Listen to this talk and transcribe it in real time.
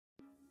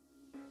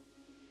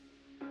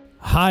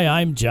Hi,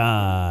 I'm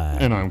John.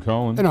 And I'm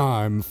Colin. And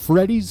I'm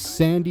Freddy's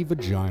Sandy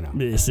Vagina.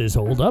 This is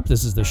Hold Up.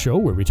 This is the show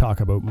where we talk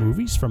about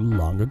movies from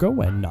long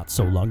ago and not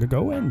so long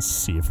ago and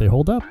see if they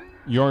hold up.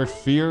 Your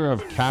fear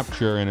of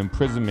capture and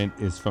imprisonment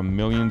is from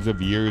millions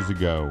of years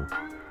ago.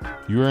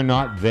 You are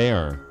not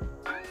there.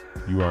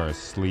 You are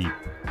asleep.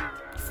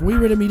 If we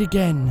were to meet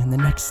again in the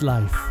next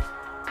life,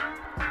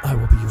 I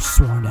will be your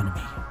sworn enemy,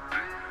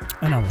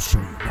 and I will show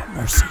you no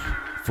mercy.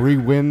 Free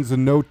winds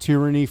and no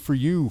tyranny for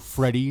you,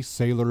 Freddy,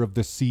 sailor of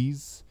the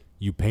seas.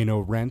 You pay no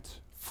rent,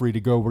 free to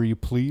go where you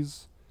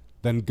please.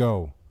 Then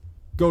go.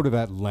 Go to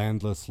that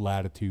landless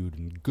latitude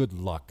and good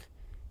luck.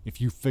 If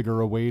you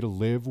figure a way to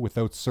live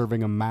without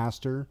serving a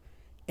master,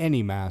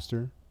 any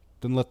master,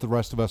 then let the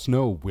rest of us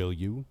know, will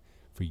you?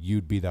 For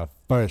you'd be the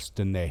first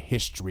in the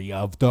history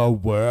of the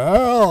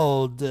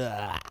world.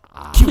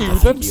 Cue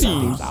the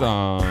theme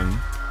song.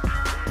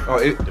 Oh,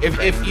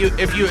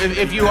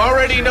 if you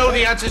already know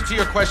the answers to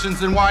your questions,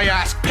 then why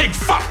ask? Pig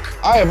fuck!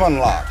 I have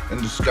unlocked and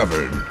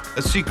discovered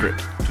a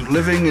secret to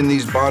living in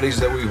these bodies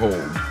that we hold.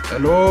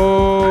 And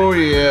oh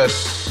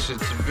yes,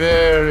 it's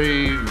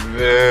very,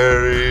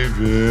 very,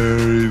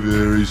 very,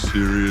 very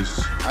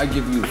serious. I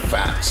give you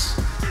facts.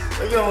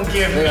 They don't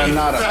give They me are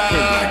not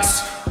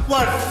facts.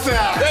 What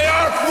facts? They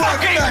are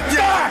fucking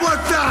facts! What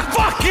facts?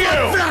 Fuck you!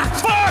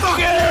 Fuck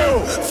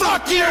you!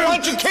 Fuck you! Why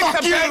don't you kick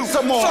the bed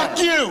some more? Fuck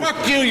you!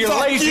 Fuck you, you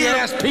lazy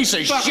ass piece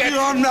of Fuck shit! you,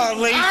 I'm not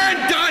lazy.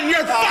 I'm done,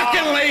 you're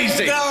fucking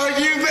lazy! No,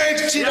 you make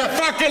shit You're up.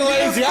 fucking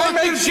lazy! I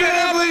make shit up!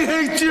 family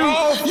hate you.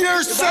 Oh,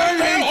 Your son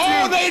hates you.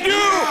 Oh, they do!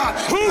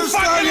 Yeah, Who your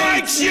son fucking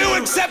hates likes you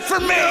except for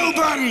me?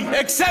 Nobody.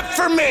 Except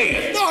for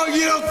me! No,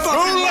 you don't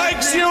fucking Who like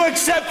likes me. you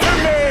except for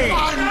me?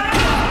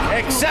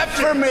 Except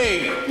for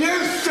me!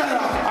 You shut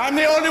up. I'm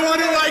the only one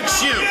who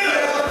likes you!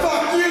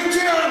 Fuck you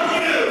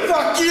too.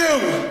 Fuck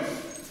you.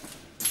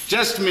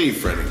 Just me,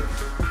 Freddy.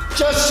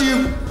 Just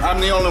you. I'm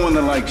the only one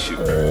that likes you.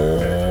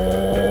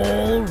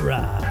 All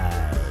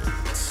right.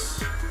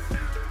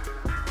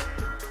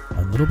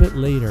 A little bit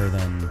later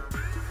than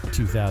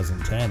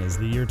 2010 is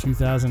the year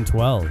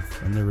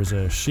 2012, and there was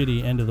a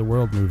shitty end of the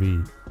world movie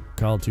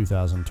called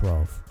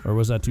 2012. Or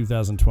was that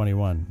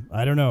 2021?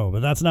 I don't know,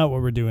 but that's not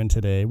what we're doing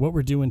today. What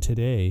we're doing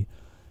today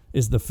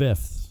is the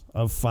 5th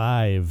of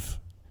 5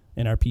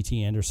 in our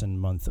P.T. Anderson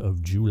month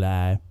of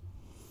July.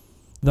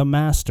 The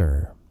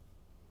Master.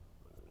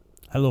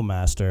 Hello,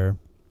 Master.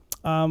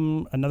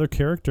 Another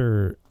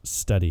character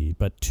study,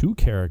 but 2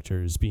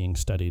 characters being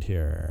studied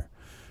here.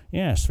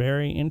 Yes,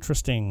 very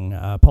interesting.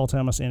 Paul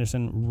Thomas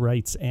Anderson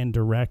writes and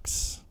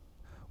directs.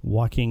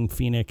 Joaquin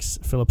Phoenix,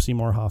 Philip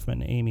Seymour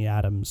Hoffman, Amy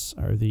Adams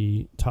are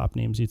the top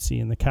names you'd see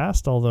in the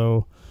cast,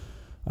 although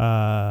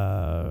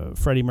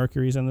Freddie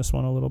Mercury's in this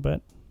one a little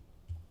bit.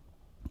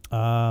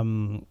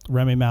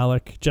 Rami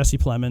Malek, Jesse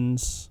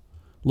Plemons,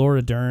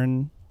 Laura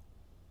Dern.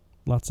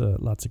 Lots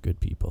of good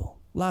people.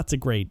 Lots of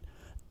great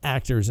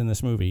actors in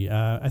this movie.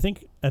 I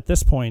think at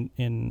this point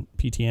in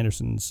P.T.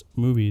 Anderson's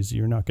movies,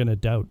 you're not going to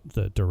doubt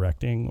the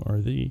directing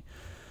or the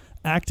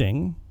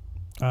acting.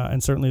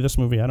 And certainly this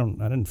movie, I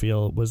didn't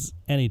feel was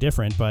any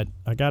different. But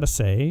I gotta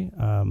say,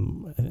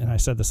 and I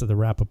said this at the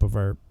wrap up of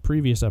our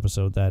previous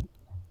episode, that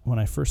when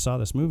I first saw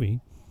this movie,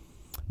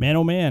 man,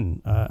 oh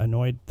man,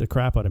 annoyed the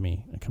crap out of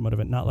me. I come out of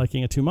it not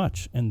liking it too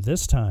much. And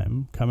this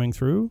time coming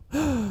through,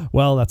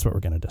 well, that's what we're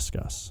gonna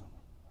discuss.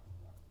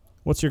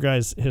 What's your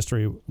guys'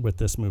 history with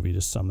this movie?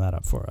 Just sum that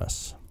up for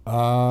us.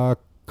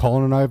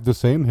 Colin and I have the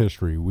same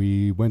history.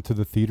 We went to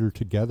the theater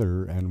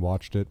together and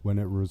watched it when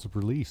it was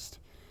released.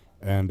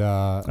 And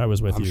I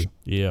was with you.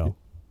 Yeah.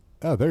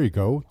 Oh, there you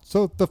go.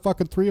 So the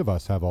fucking 3 of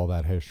us have all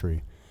that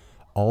history.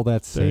 All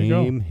that There you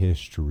go. same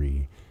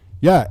history.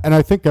 Yeah, and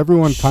I think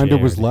everyone kind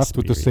of was Shared left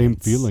with the same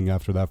experience. feeling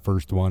after that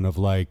first one of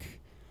like,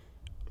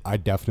 I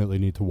definitely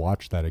need to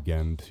watch that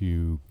again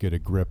to get a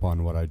grip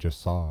on what I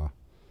just saw.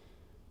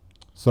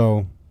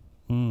 So,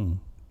 I mean,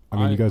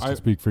 you guys can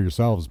speak for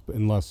yourselves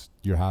unless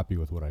you're happy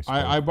with what I saw.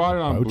 I bought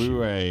it on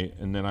Blu-ray,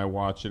 and then I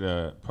watched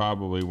it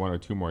probably 1 or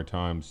 2 more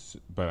times.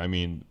 But, I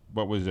mean,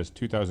 what was this,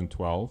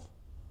 2012?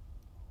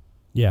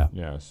 Yeah.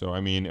 Yeah, so, I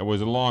mean, it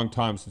was a long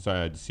time since I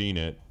had seen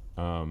it,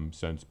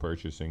 since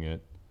purchasing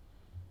it.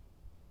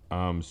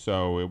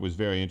 So it was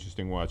very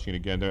interesting watching it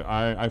again.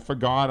 I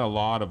forgot a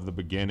lot of the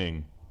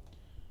beginning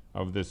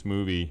of this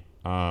movie.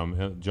 John,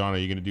 are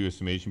you going to do a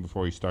summation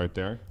before we start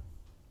there?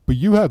 But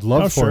you had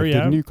love for sure, it, yeah.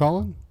 didn't you,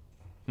 Colin?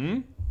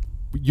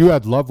 You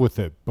had love with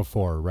it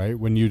before, right?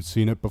 When you'd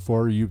seen it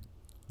before, you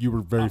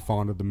were very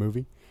fond of the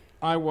movie.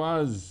 I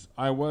was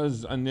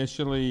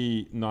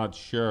initially not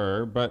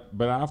sure, but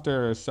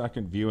after a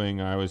second viewing,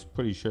 I was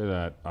pretty sure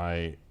that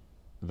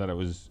it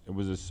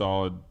was a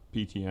solid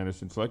P.T.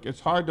 Anderson flick.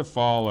 It's hard to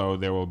follow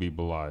There Will Be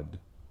Blood.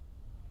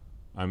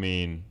 I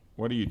mean,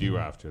 what do you do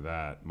after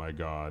that? My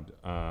God,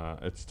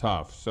 it's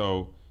tough.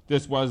 So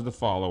this was the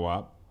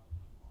follow-up,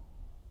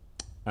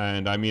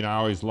 and I mean, I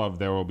always loved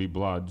There Will Be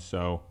Blood.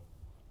 So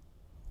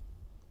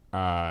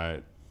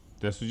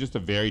this was just a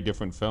very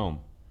different film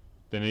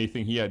than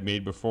anything he had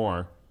made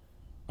before.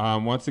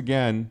 Once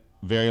again,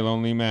 very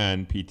lonely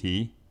man,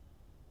 P.T.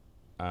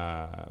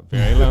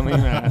 Very lonely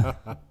man.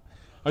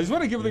 I just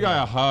want to give the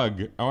guy a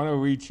hug. I want to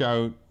reach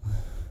out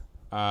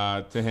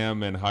to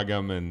him and hug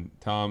him and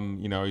tell him,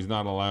 he's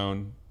not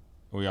alone.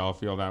 We all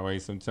feel that way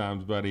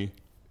sometimes, buddy.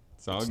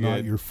 It's all It's good.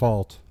 not your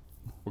fault.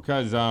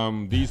 Because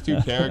these two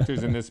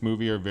characters in this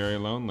movie are very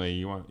lonely.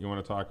 You want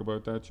to talk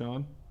about that,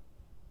 Sean?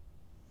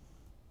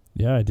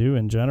 Yeah, I do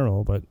in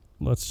general, but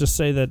let's just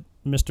say that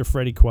Mr.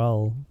 Freddie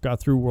Quell got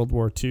through World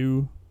War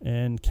II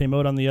and came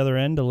out on the other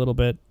end a little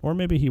bit, or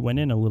maybe he went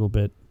in a little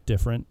bit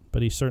different,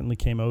 but he certainly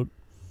came out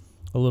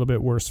a little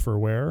bit worse for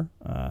wear.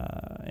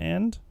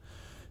 And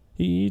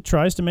he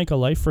tries to make a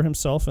life for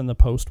himself in the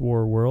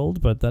post-war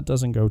world, but that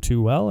doesn't go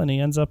too well, and he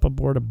ends up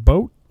aboard a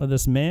boat with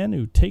this man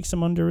who takes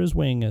him under his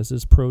wing as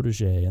his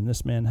protege, and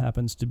this man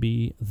happens to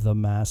be the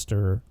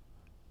master,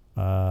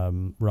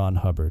 Ron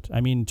Hubbard. I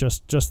mean,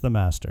 just the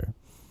master.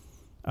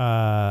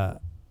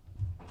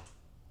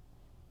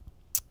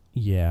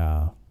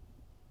 Yeah,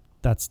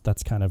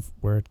 that's kind of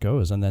where it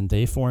goes. And then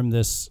they form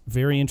this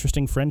very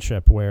interesting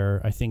friendship where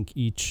I think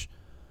each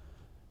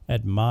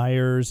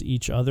admires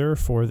each other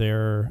for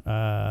their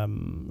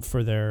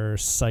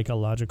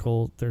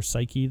psychological, their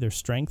psyche, their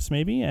strengths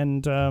maybe,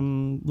 and a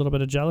little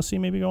bit of jealousy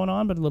maybe going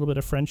on, but a little bit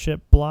of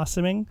friendship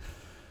blossoming.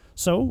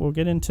 So we'll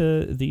get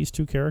into these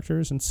two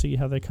characters and see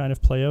how they kind of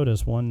play out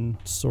as one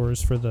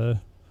soars for the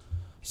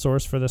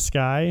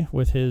sky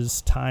with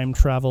his time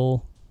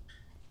travel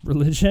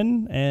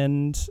religion,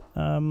 and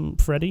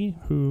Freddy,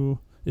 who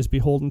is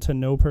beholden to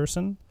no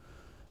person.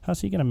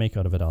 How's he going to make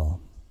out of it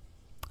all?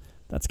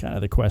 That's kind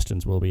of the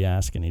questions we'll be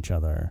asking each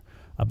other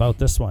about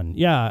this one.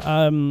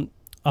 Yeah,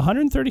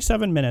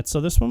 137 minutes, so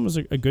this one was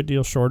a good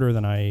deal shorter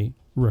than I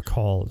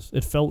recalled.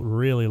 It felt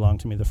really long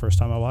to me the first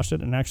time I watched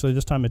it, and actually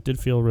this time it did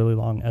feel really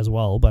long as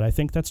well, but I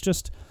think that's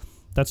just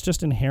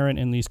inherent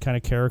in these kind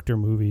of character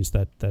movies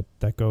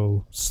that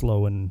go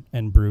slow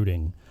and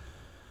brooding.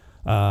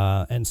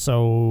 And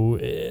so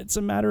it's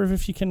a matter of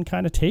if you can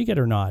kind of take it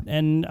or not.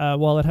 And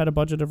while it had a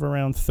budget of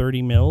around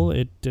 30 mil,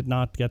 it did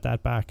not get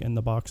that back in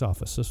the box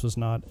office. This was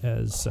not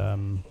as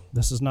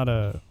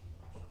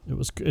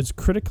it's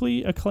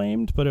critically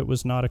acclaimed, but it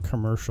was not a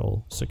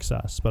commercial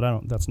success.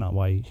 But that's not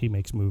why he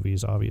makes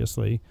movies,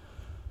 obviously.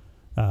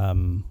 I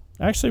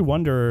actually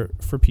wonder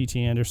for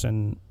P.T.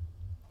 Anderson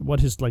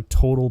what his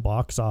total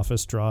box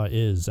office draw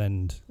is,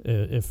 and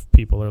if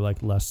people are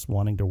less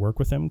wanting to work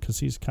with him, because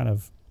he's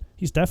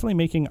definitely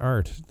making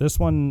art. This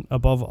one,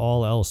 above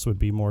all else, would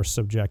be more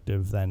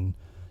subjective than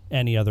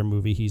any other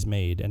movie he's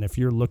made. And if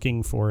you're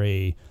looking for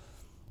a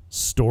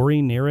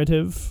story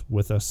narrative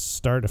with a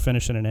start, a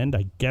finish, and an end,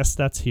 I guess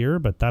that's here,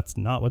 but that's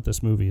not what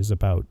this movie is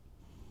about.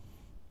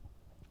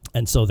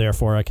 And so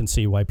therefore I can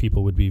see why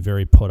people would be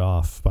very put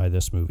off by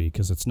this movie,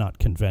 because it's not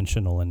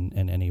conventional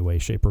in any way,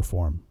 shape, or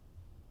form.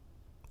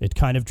 It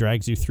kind of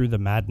drags you through the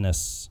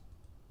madness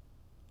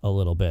a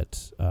little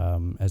bit,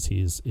 as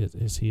he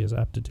is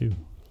apt to do.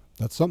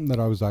 That's something that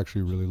I was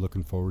actually really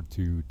looking forward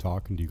to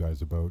talking to you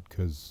guys about,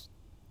 because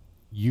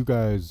you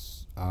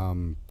guys,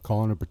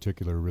 Colin in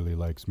particular, really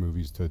likes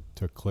movies to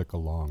click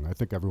along. I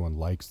think everyone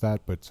likes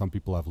that, but some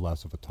people have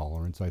less of a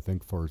tolerance, I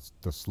think, for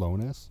the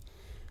slowness.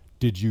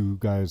 Did you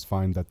guys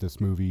find that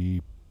this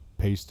movie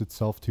paced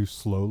itself too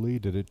slowly?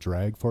 Did it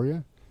drag for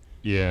you?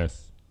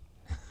 Yes.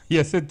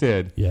 Yes, it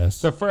did.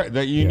 Yes.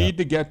 That you need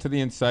to get to the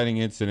inciting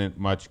incident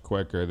much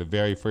quicker. The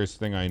very first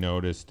thing I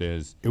noticed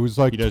is it was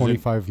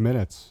 25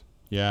 minutes.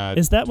 Yeah.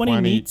 Is that when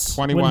he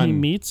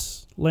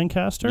meets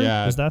Lancaster?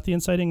 Yeah. Is that the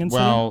inciting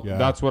incident? Well,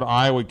 that's what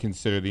I would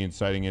consider the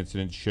inciting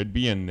incident should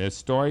be in this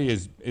story,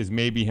 is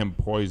maybe him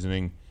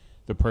poisoning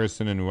the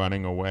person and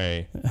running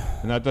away.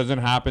 And that doesn't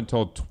happen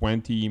till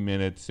 20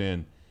 minutes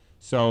in.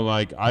 So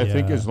I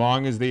think as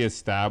long as they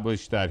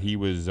establish that he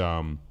was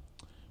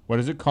what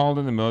is it called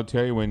in the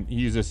military when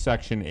he's a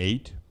Section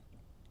 8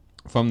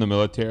 from the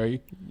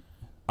military?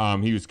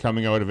 He was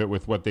coming out of it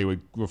with what they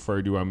would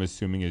refer to, I'm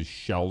assuming, as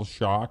shell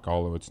shock,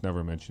 although it's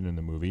never mentioned in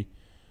the movie.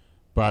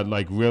 But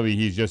really,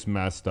 he's just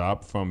messed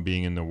up from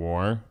being in the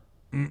war.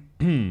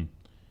 They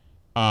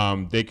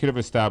could have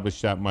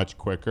established that much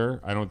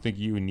quicker. I don't think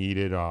you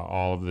needed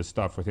all of the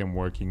stuff with him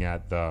working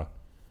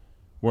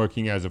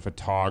as a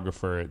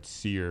photographer at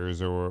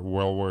Sears or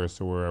Woolworths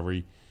or wherever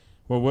he.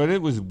 Well,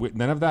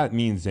 none of that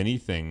means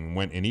anything,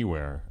 went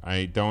anywhere.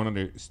 I don't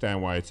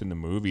understand why it's in the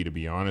movie, to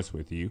be honest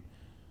with you.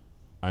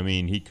 I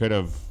mean, you could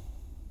have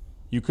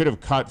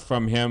cut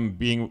from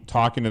him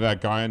talking to that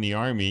guy in the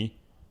army,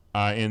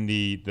 in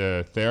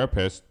the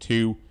therapist,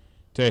 to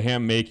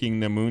him making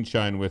the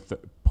moonshine with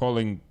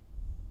pulling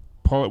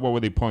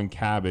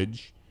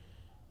cabbage,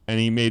 and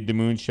he made the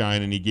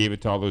moonshine and he gave it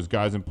to all those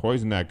guys and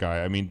poisoned that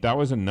guy. I mean, that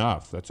was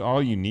enough. That's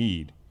all you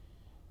need.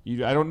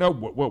 I don't know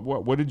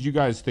what did you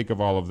guys think of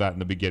all of that in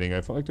the beginning?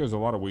 I felt like there was a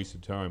lot of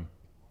wasted time.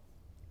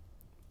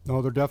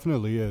 No, there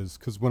definitely is,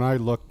 because when I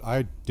looked,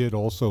 I did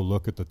also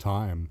look at the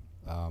time,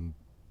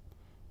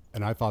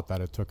 and I thought that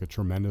it took a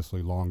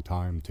tremendously long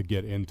time to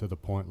get into the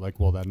point,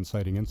 that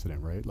inciting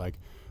incident, right?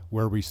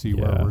 Where we see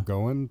where we're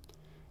going.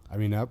 I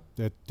mean,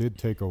 that did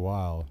take a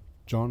while.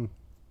 John,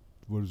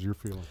 was your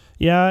feeling?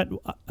 Yeah,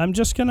 I'm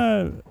just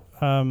gonna.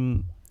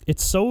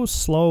 It's so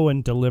slow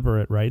and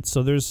deliberate, right?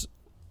 So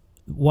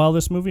while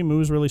this movie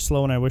moves really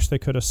slow, and I wish they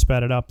could have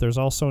sped it up, there's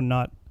also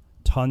not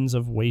tons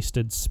of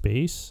wasted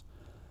space.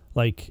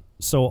 Like,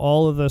 so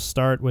all of the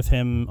start with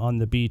him on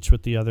the beach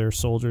with the other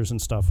soldiers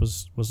and stuff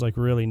was like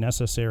really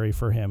necessary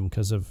for him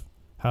because of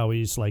how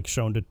he's like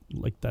shown to,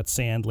 like, that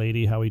sand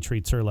lady, how he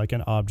treats her like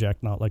an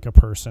object, not like a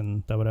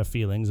person that would have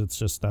feelings. It's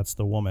just, that's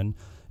the woman.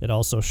 It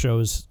also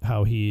shows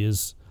how he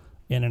is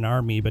in an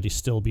army, but he's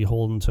still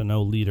beholden to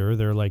no leader.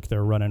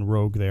 They're running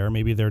rogue there.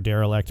 Maybe they're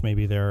derelict.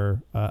 Maybe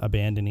they're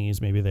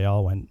abandonees. Maybe they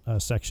all went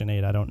Section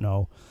 8. I don't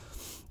know.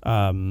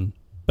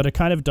 But it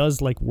kind of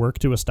does like work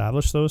to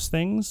establish those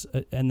things,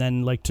 and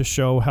then like to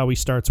show how he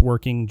starts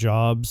working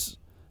jobs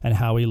and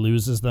how he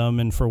loses them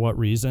and for what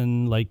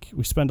reason. Like,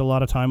 we spend a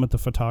lot of time with the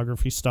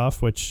photography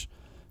stuff, which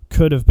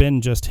could have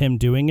been just him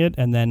doing it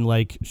and then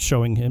like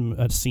showing him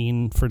a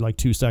scene for like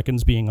 2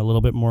 seconds being a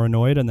little bit more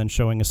annoyed and then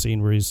showing a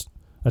scene where he's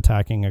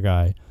attacking a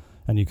guy,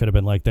 and you could have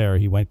been like, there,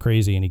 he went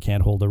crazy and he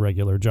can't hold a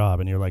regular job,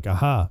 and you're like,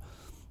 aha.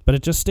 But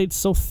it just stayed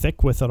so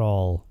thick with it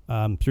all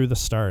through the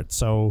start.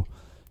 So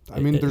I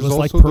mean, it there's was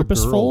also like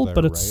purposeful, the girl there,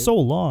 but it's right? so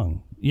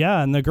long.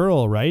 Yeah, and the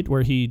girl, right,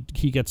 where he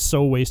gets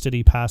so wasted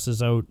he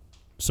passes out,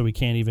 so he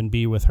can't even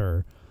be with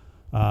her.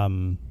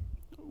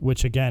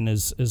 Which again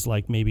is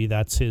like, maybe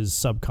that's his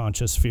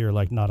subconscious fear,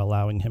 like not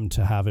allowing him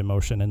to have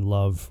emotion and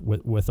love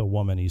with a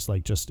woman. He's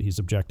like, he's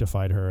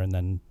objectified her, and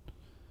then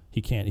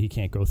he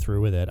can't go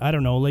through with it. I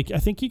don't know. Like, I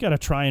think you got to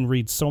try and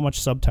read so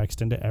much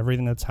subtext into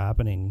everything that's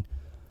happening.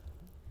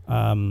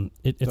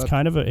 It's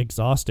kind of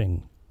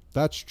exhausting.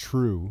 That's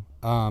true.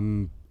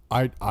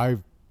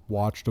 I've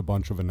watched a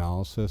bunch of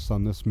analysis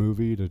on this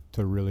movie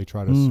to really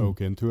try to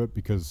soak into it,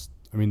 because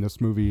I mean,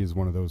 this movie is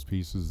one of those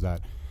pieces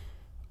that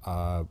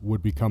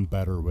would become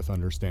better with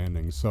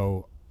understanding.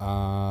 So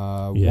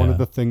one of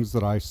the things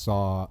that I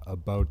saw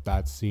about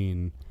that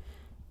scene,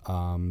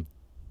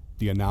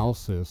 the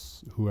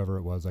analysis, whoever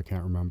it was, I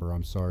can't remember,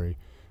 I'm sorry,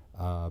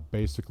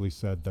 basically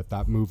said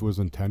that move was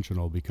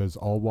intentional, because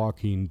all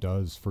Joaquin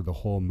does for the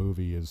whole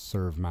movie is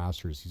serve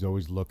masters. He's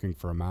always looking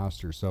for a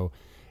master. So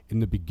in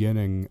the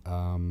beginning,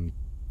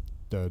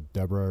 the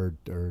Deborah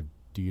or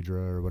Deidre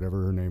or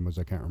whatever her name was,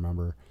 I can't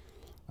remember,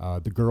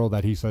 the girl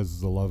that he says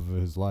is the love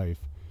of his life,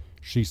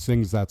 she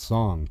sings that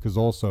song, because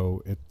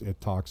also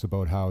it talks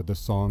about how the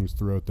songs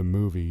throughout the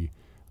movie,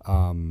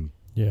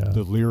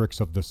 the lyrics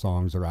of the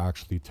songs are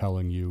actually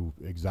telling you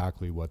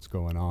exactly what's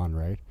going on,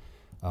 right?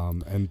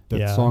 And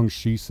the song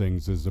she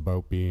sings is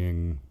about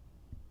being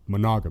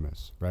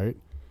monogamous, right?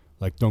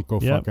 Like, don't go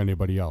fuck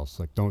anybody else.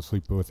 Like, don't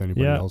sleep with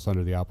anybody else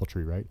under the apple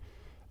tree, right?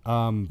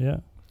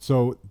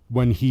 So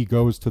when he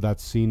goes to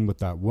that scene with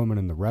that woman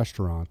in the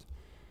restaurant,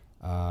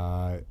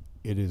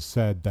 it is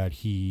said that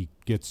he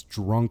gets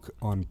drunk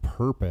on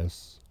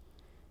purpose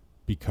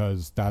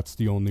because that's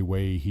the only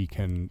way he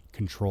can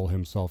control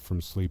himself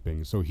from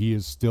sleeping. So he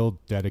is still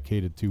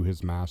dedicated to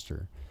his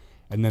master.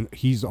 And then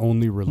he's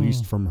only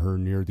released from her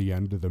near the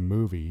end of the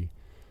movie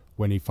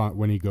when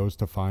he goes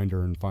to find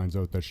her and finds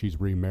out that she's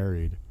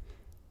remarried.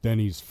 Then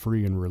he's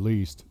free and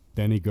released.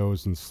 Then he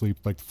goes and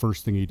sleeps. Like, the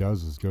first thing he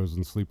does is goes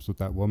and sleeps with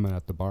that woman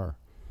at the bar.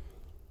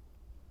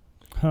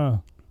 Huh.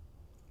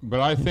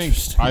 But I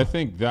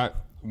think that,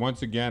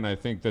 once again, I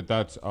think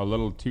that's a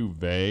little too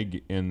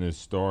vague in this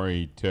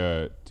story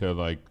to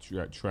like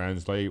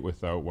translate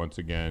without, once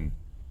again,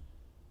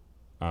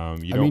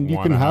 you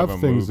can have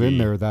things in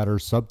there that are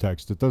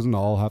subtext. It doesn't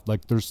all have,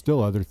 like, there's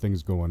still other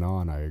things going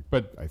on. I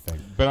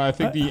think. But I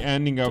think the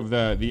ending of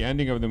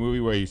the movie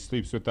where he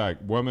sleeps with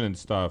that woman and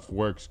stuff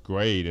works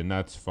great, and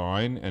that's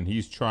fine. And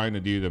he's trying to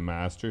do the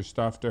master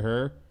stuff to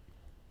her.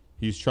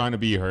 He's trying to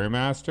be her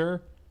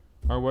master,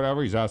 or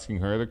whatever. He's asking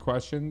her the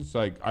questions.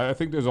 Like, I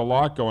think there's a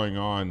lot going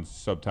on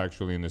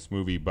subtextually in this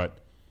movie, but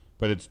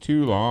it's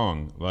too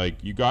long.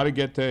 Like, you got to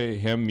get to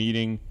him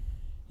meeting.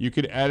 You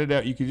could edit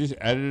it. You could just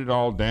edit it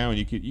all down.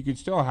 You could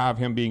still have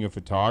him being a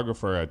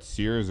photographer at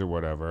Sears or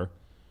whatever,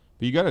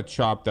 but you got to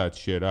chop that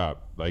shit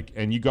up. Like,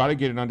 and you got to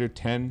get it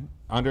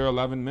under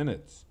 11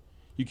 minutes.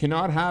 You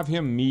cannot have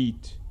him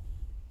meet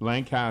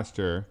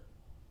Lancaster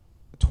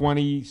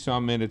 20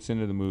 some minutes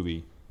into the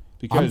movie.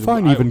 Because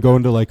I'm fine even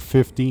going to like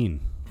 15.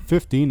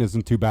 15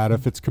 isn't too bad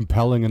if it's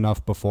compelling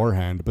enough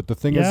beforehand. But the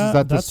thing is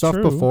that the stuff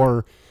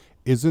before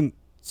isn't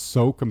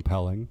so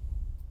compelling.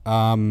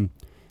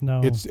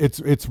 No.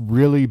 It's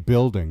really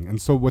building. And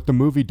so what the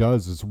movie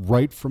does is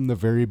right from the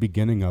very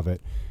beginning of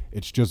it,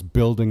 it's just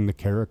building the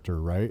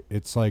character, right?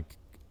 It's like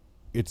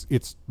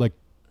it's like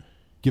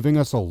giving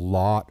us a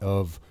lot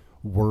of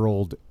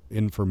world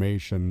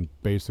information,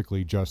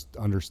 basically just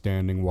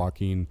understanding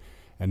Joaquin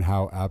and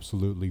how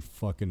absolutely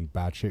fucking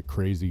batshit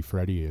crazy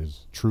Freddy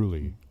is,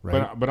 truly,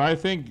 right? But I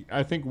think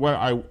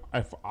what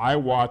if I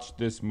watched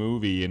this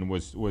movie and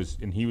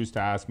and he was to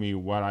ask me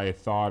what I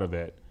thought of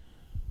it,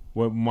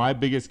 what my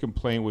biggest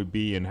complaint would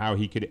be, and how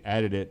he could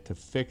edit it to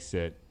fix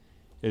it,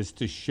 is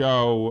to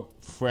show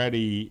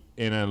Freddy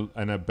in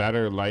a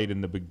better light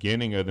in the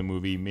beginning of the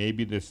movie.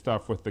 Maybe the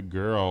stuff with the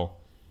girl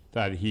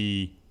that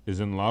he is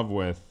in love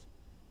with,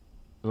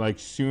 like,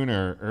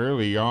 sooner,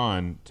 early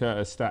on,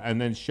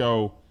 and then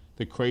show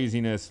the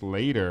craziness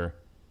later,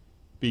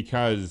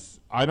 because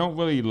I don't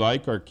really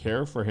like or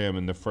care for him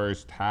in the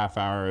first half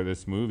hour of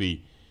this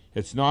movie.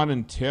 It's not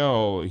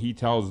until he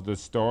tells the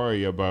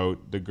story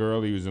about the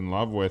girl he was in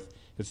love with.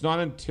 It's not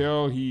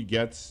until he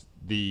gets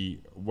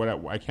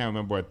I can't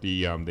remember what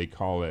they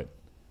call it.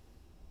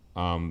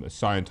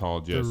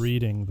 Scientologist. The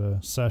reading, the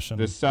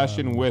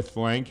session. With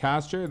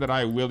Lancaster that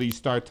I really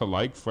start to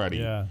like Freddy.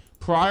 Yeah.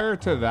 Prior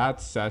to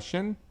that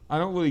session, I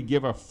don't really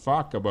give a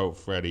fuck about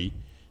Freddy,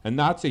 and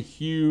that's a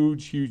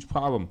huge, huge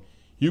problem.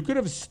 You could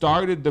have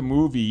started the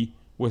movie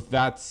with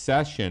that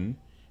session,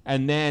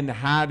 and then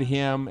had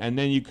him, and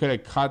then you could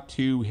have cut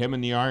to him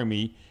in the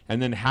army,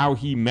 and then how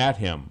he met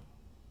him.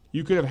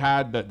 You could have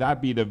had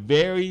that be the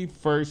very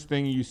first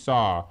thing you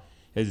saw.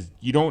 Is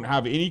you don't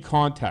have any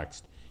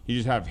context. You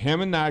just have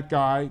him and that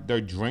guy.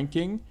 They're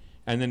drinking,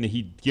 and then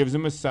he gives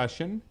him a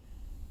session,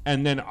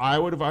 and then I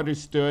would have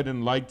understood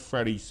and liked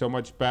Freddy so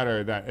much better.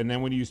 And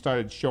then when you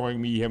started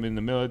showing me him in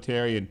the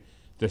military and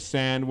the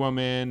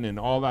Sandwoman and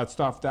all that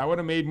stuff, that would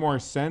have made more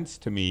sense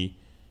to me,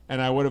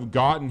 and I would have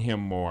gotten him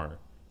more.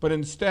 But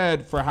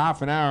instead, for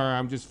half an hour,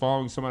 I'm just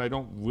following someone I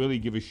don't really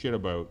give a shit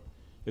about.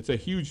 It's a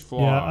huge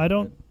flaw. Yeah, I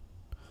don't.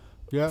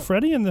 Yeah.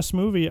 Freddy in this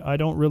movie, I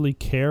don't really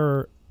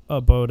care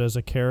about as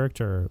a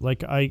character.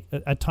 Like,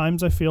 at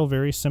times I feel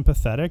very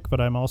sympathetic, but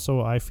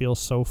I feel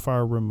so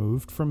far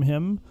removed from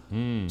him.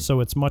 So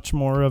it's much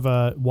more of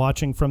a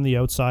watching from the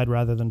outside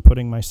rather than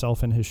putting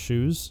myself in his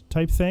shoes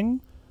type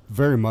thing.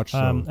 Very much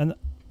so. And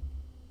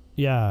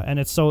yeah, and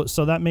it's so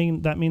that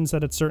means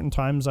that at certain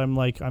times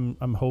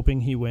I'm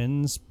hoping he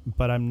wins,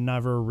 but I'm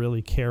never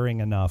really caring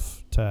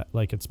enough to,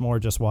 like, it's more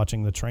just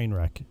watching the train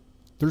wreck.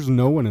 There's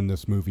no one in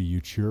this movie you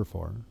cheer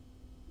for.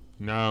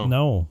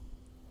 No.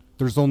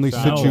 There's only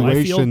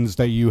situations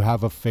that you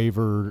have a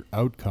favored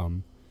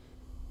outcome,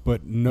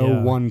 but no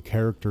one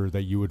character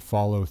that you would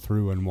follow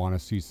through and want to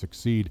see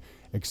succeed,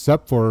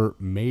 except for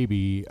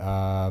maybe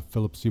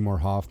Philip Seymour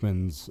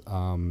Hoffman's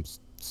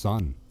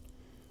son,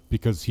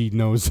 because he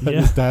knows that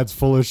his dad's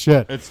full of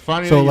shit. It's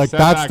funny. So, like,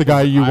 that's the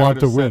guy you want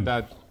to win.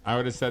 I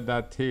would have said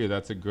that too.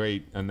 That's a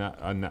great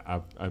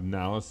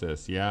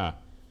analysis. Yeah,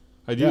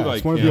 I do like.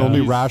 It's one of the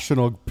only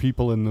rational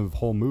people in the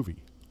whole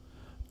movie.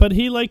 But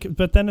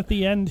then at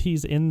the end,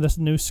 he's in this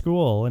new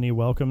school and he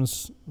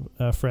welcomes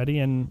Freddy,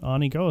 and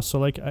on he goes. So,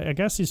 like, I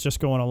guess he's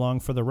just going along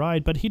for the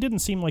ride, but he didn't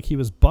seem like he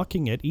was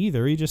bucking it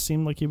either. He just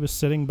seemed like he was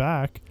sitting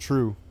back.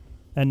 True.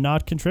 And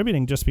not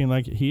contributing, just being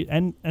like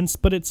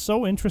but it's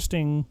so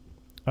interesting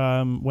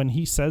when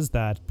he says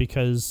that,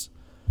 because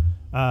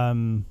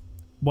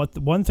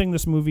one thing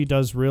this movie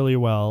does really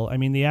well, I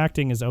mean, the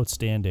acting is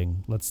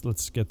outstanding.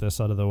 Let's get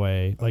this out of the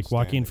way. Like,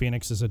 Joaquin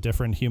Phoenix is a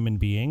different human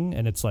being,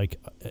 and it's, like,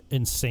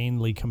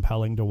 insanely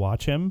compelling to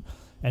watch him.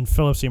 And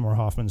Philip Seymour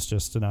Hoffman's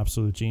just an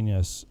absolute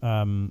genius.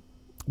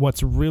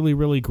 What's really,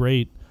 really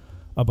great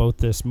about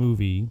this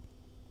movie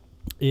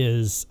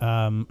is,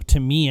 to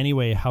me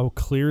anyway, how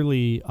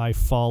clearly I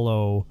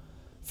follow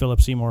Philip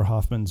Seymour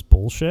Hoffman's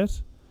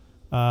bullshit.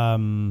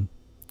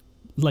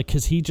 Like,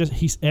 because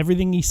he's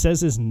everything he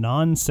says is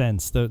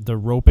nonsense. The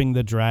roping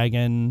the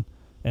dragon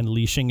and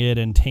leashing it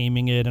and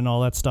taming it and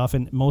all that stuff.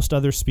 And most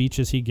other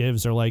speeches he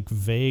gives are like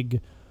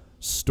vague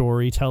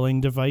storytelling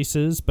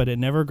devices, but it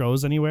never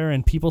goes anywhere.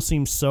 And people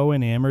seem so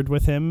enamored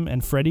with him.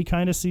 And Freddy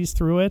kind of sees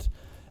through it.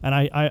 And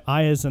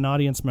I as an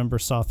audience member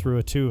saw through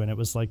it too. And it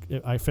was like,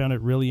 I found it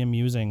really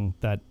amusing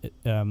that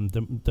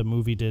the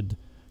movie did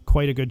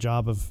quite a good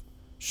job of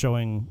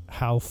showing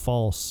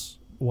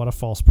what a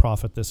false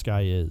prophet this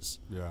guy is.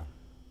 Yeah.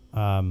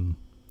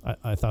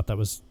 I thought that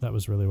was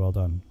really well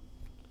done.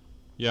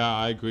 Yeah,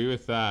 I agree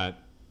with that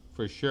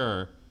for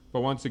sure.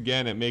 But once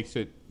again, it makes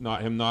it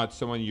not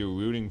someone you're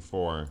rooting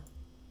for.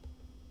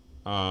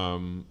 I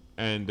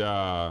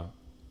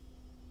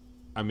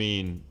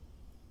mean,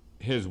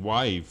 his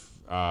wife,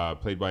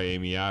 played by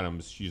Amy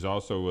Adams, she's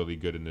also really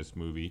good in this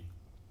movie.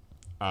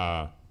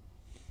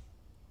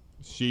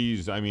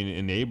 She's,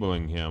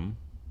 enabling him.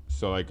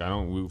 So, like, I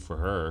don't root for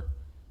her.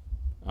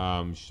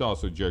 She's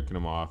also jerking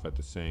him off at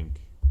the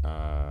sink.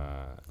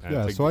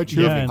 So I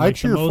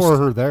cheer for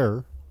her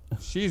there.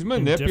 She's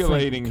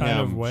manipulating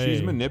him.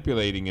 She's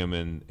manipulating him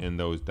in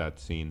that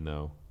scene,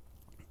 though.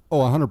 Oh,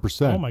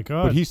 100%. Oh my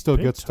God! But he still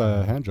gets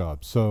the hand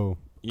job. So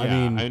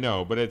yeah, I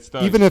know, but it's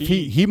even if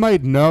he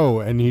might know,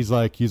 and he's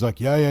like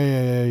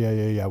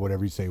yeah,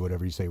 whatever you say.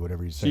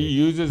 She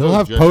uses. He'll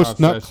have post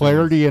nut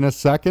clarity in a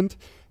second.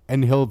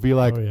 And he'll be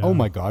like, "Oh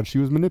my God, she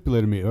was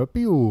manipulating me.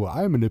 Pew,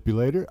 I'm a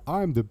manipulator.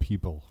 I'm the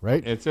people,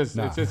 right?" It's just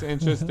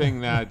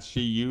interesting that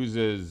she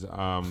uses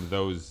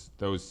those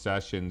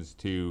sessions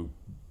to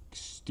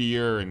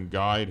steer and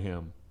guide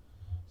him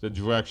the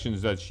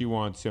directions that she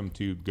wants him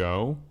to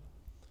go.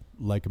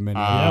 Like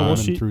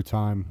many through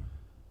time.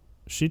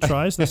 She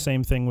tries the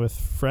same thing with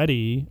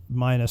Freddy,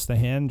 minus the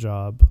hand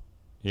job.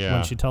 Yeah.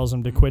 When she tells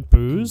him to quit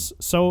booze,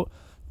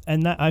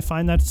 And I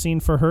find that scene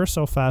for her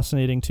so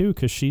fascinating too,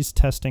 because she's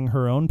testing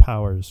her own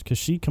powers, because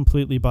she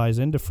completely buys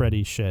into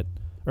Freddy's shit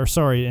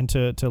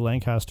into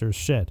Lancaster's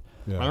shit.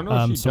 Yeah. I don't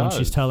know if she So does. when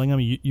she's telling him,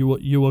 you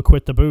will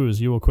quit the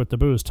booze, you will quit the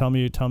booze. Tell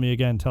me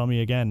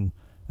again.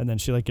 And then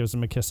she like gives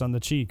him a kiss on the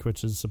cheek,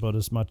 which is about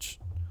as much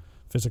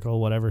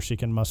physical whatever she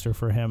can muster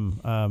for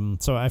him.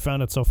 So I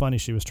found it so funny.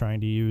 She was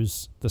trying to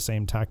use the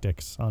same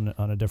tactics on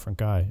a different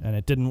guy, and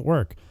it didn't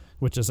work,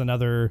 which is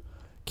another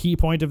key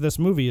point of this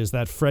movie, is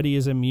that Freddy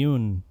is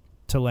immune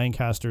to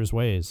Lancaster's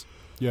ways.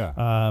 Yeah.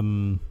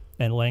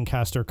 And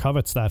Lancaster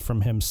covets that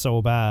from him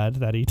so bad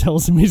that he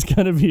tells him he's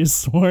going to be his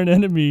sworn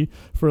enemy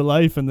for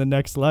life in the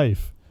next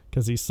life,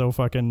 because he's so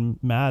fucking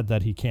mad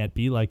that he can't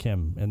be like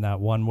him in that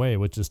one way,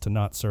 which is to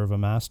not serve a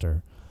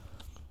master.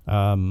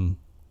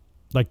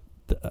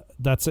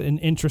 That's an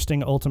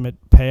interesting ultimate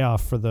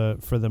payoff for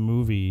the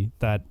movie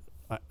that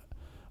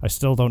I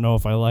still don't know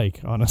if I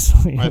like,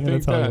 honestly. I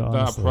think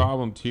that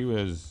problem too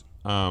is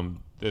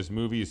this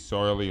movie is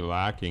sorely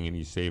lacking in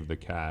He Saved the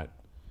Cat.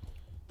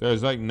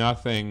 There's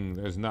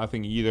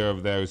nothing either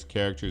of those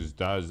characters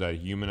does that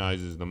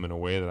humanizes them in a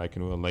way that I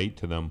can relate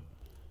to them.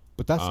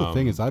 But that's the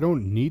thing, is I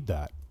don't need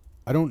that.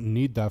 I don't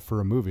need that for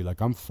a movie.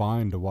 Like, I'm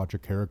fine to watch a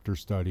character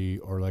study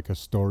or like a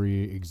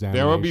story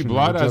examination. There Will Be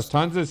Blood has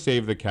tons of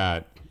Save the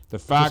Cat. The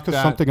fact just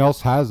because something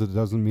else has it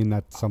doesn't mean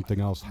that something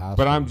else has.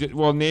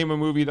 But name a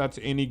movie that's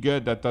any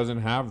good that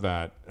doesn't have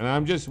that.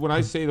 And when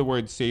I say the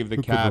word Save the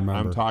Cat,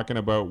 I'm talking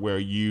about where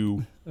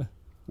you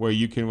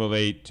can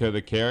relate to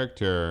the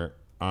character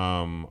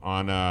on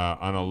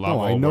a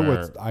level.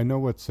 No, I know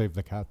what Save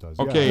the Cat does.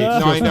 Okay, yeah.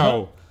 no, I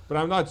know, but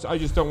I'm not. I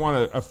just don't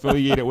want to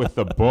affiliate it with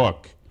the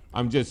book.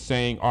 I'm just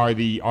saying, are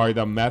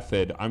the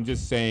method. I'm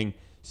just saying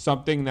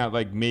something that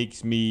like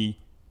makes me.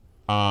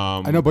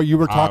 I know, but you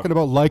were talking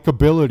about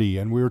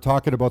likability, and we were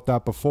talking about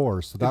that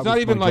before. So it's not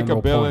even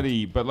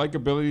likability, but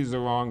likability is the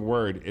wrong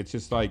word. It's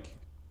just like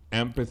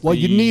empathy. Well,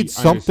 you need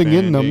something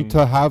in them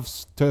to have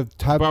to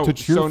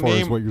cheer for.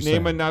 Is what you're saying.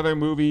 Name another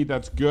movie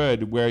that's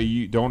good where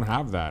you don't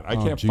have that. I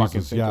can't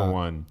fucking think of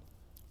one.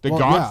 The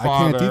Godfather. Yeah, I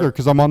can't either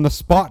because I'm on the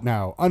spot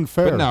now.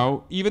 Unfair. But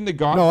no, even the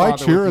Godfather. No, I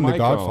cheer in Michael.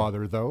 the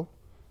Godfather though.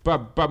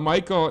 But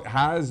Michael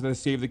has the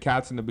Save the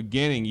Cats in the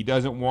beginning. He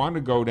doesn't want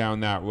to go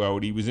down that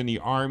road. He was in the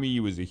army. He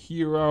was a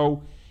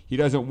hero. He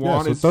doesn't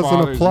want his father's money.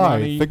 It doesn't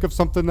apply. Think of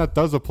something that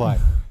does apply.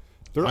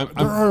 There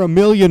are a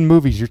million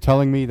movies. You're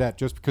telling me that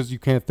just because you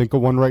can't think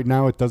of one right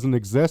now, it doesn't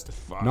exist?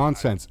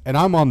 Nonsense. And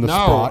I'm on the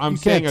spot. You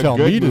can't tell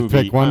me to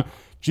pick one.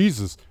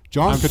 Jesus.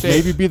 John could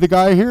maybe be the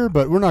guy here,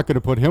 but we're not going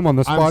to put him on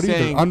the spot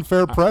either.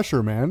 Unfair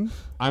pressure, man.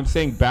 I'm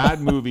saying bad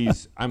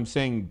movies. I'm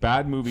saying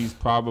bad movies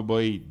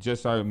probably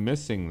just are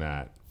missing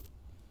that.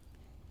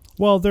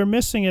 Well, they're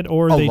missing it,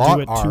 or they do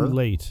it too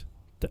late.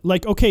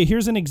 Like, okay,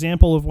 here's an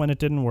example of when it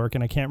didn't work,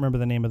 and I can't remember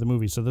the name of the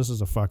movie, so this is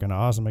a fucking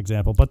awesome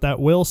example. But that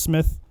Will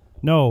Smith...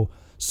 No,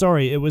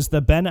 sorry, it was the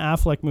Ben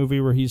Affleck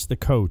movie where he's the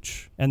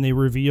coach, and they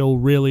reveal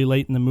really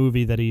late in the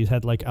movie that he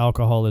had, like,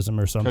 alcoholism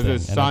or something.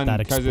 Because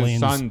his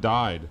son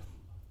died.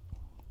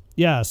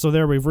 Yeah, so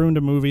there, we've ruined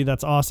a movie.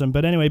 That's awesome.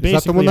 But anyway, basically...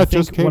 Is that the one that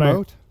just came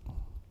out?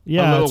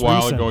 Yeah, a little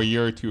while ago, a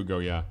year or two ago,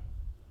 yeah.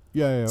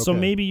 Yeah, okay. So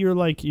maybe you're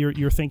like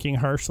you're thinking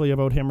harshly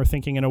about him or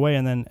thinking in a way,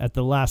 and then at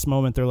the last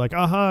moment they're like,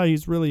 aha,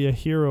 he's really a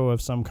hero of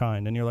some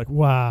kind, and you're like,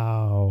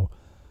 wow.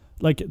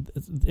 Like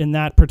in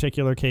that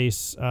particular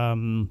case,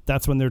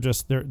 that's when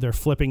they're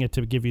flipping it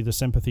to give you the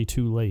sympathy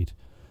too late,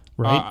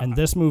 right? And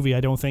this movie,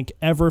 I don't think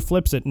ever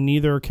flips it.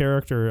 Neither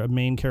character, a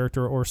main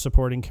character or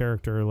supporting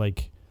character,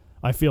 like.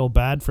 I feel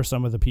bad for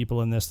some of the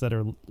people in this that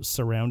are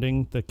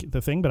surrounding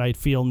the thing, but I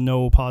feel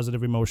no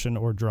positive emotion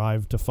or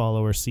drive to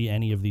follow or see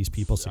any of these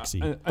people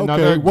succeed.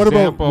 Okay,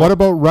 what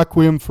about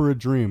Requiem for a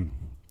Dream?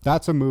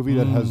 That's a movie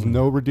that has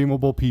no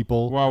redeemable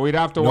people. Well, we'd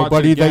have to watch it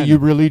nobody again. that you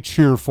really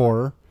cheer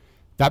for.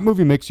 That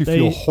movie makes you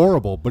feel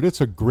horrible, but it's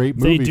a great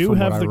movie. They do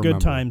have the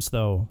good times,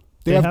 though.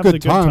 They have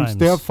good times.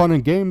 They have fun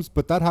and games,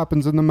 but that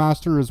happens in The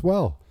Master as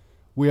well.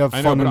 We have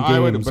fun and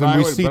games, and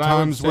we see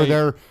times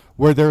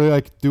where they're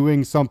like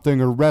doing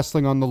something or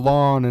wrestling on the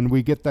lawn, and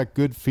we get that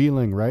good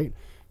feeling, right?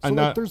 So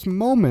there's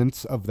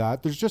moments of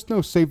that. There's just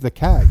no Save the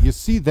Cat. You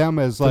see them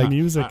as like the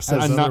music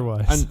says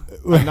otherwise.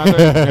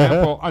 Another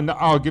example.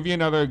 I'll give you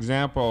another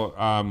example,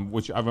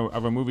 which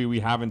of a movie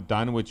we haven't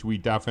done, which we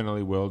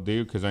definitely will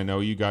do because I know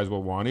you guys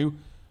will want to.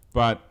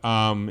 But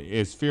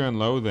is Fear and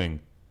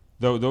Loathing.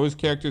 Though those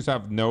characters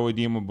have no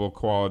redeemable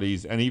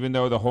qualities, and even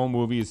though the whole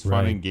movie is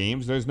fun and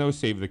games, there's no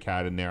Save the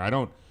Cat in there. I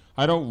don't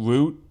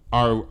root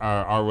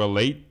or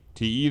relate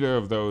to either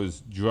of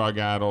those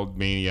drug-addled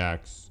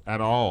maniacs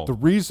at all. The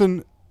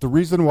reason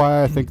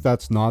why I think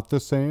that's not the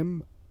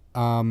same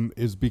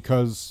is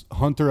because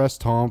Hunter S.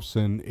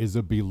 Thompson is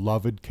a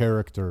beloved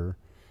character,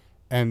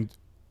 and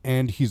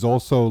he's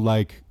also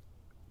like,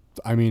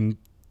 I mean,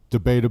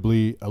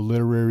 debatably a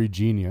literary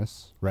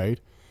genius,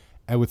 right?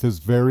 And with his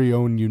very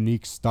own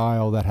unique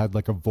style that had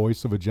like a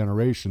voice of a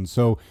generation.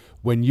 So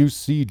when you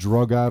see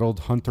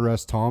drug-addled Hunter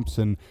S.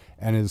 Thompson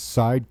and his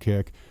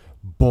sidekick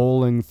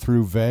bowling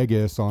through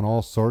Vegas on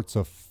all sorts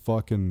of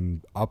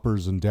fucking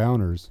uppers and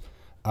downers,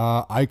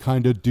 I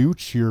kind of do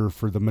cheer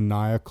for the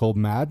maniacal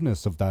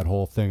madness of that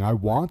whole thing. I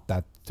want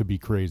that to be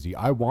crazy.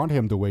 I want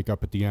him to wake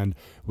up at the end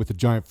with a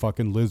giant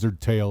fucking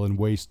lizard tail in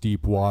waist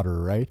deep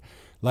water, right?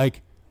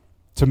 Like,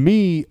 to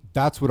me,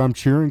 that's what I'm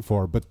cheering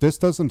for. But this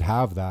doesn't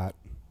have that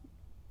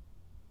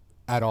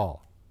at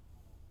all.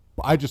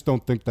 I just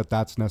don't think that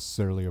that's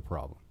necessarily a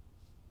problem.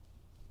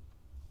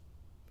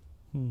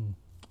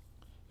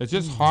 It's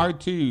just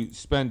hard to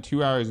spend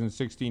 2 hours and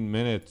 16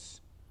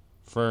 minutes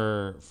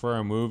for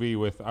a movie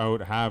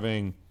without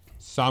having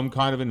some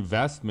kind of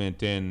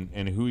investment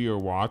in who you're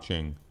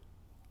watching.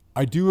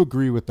 I do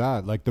agree with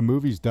that. Like, the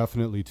movie's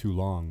definitely too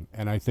long.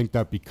 And I think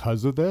that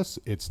because of this,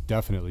 it's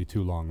definitely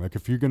too long. Like,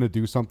 if you're going to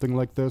do something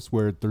like this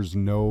where there's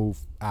no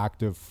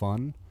active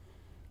fun,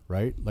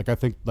 right? Like, I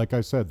think, like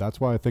I said, that's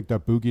why I think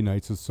that Boogie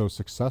Nights is so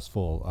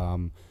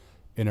successful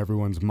in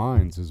everyone's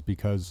minds, is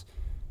because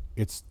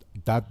it's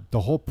that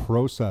the whole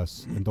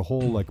process and the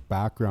whole like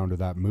background of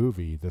that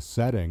movie, the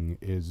setting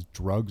is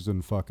drugs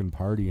and fucking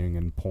partying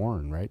and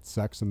porn, right?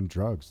 Sex and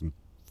drugs and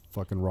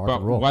fucking rock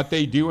and roll. But what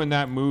they do in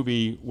that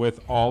movie with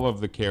all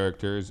of the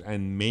characters,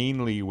 and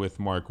mainly with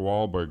Mark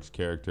Wahlberg's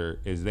character,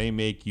 is they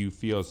make you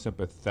feel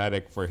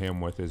sympathetic for him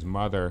with his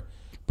mother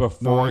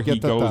before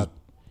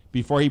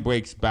before he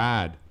breaks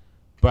bad.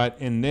 But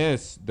in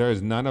this,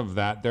 there's none of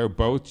that. They're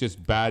both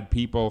just bad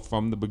people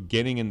from the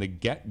beginning and the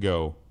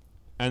get-go.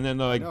 And then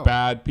they're like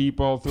bad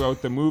people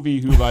throughout the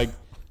movie who like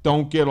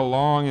don't get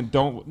along and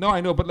don't. No,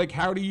 I know, but like,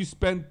 how do you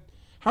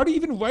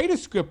even write a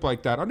script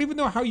like that? I don't even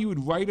know how you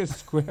would write a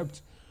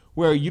script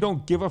where you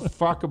don't give a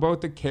fuck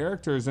about the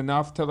characters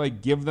enough to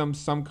like give them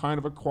some kind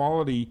of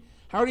equality.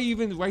 How do you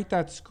even write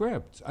that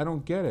script? I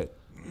don't get it.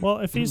 Well,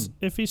 if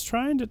he's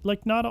trying to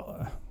like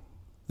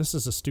this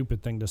is a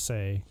stupid thing to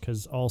say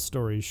because all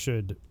stories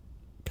should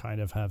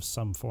kind of have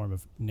some form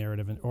of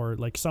narrative or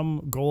like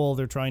some goal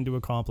they're trying to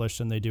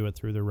accomplish, and they do it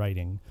through the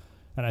writing.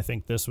 And I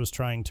think this was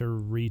trying to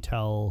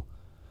retell,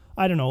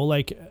 I don't know,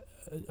 like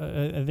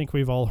I think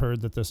we've all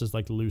heard that this is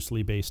like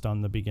loosely based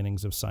on the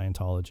beginnings of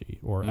Scientology,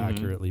 or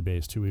accurately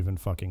based, who even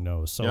fucking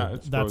knows. So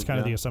that's kind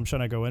of the assumption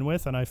I go in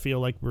with, and I feel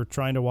like we're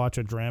trying to watch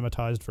a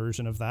dramatized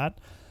version of that.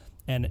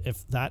 And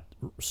if that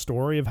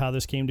story of how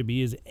this came to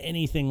be is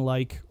anything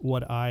like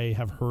what I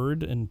have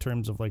heard in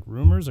terms of like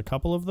rumors, a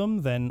couple of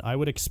them, then I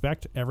would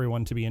expect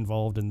everyone to be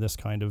involved in this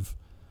kind of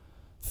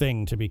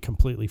thing to be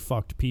completely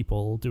fucked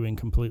people doing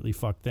completely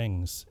fucked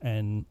things.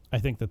 And I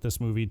think that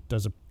this movie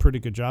does a pretty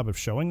good job of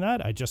showing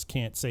that. I just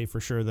can't say for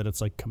sure that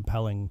it's like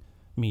compelling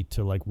me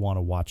to like want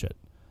to watch it.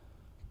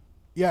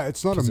 Yeah,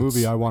 it's not a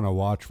movie I want to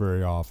watch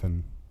very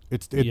often.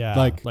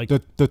 Like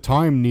the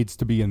time needs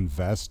to be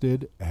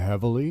invested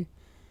heavily.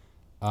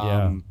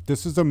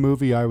 This is a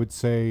movie I would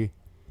say,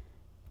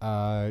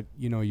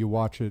 you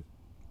watch it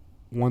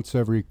once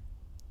every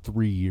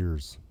 3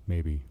 years,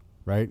 maybe,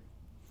 right?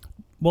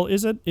 Well,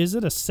 is it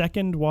a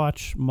second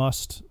watch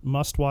must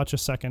watch a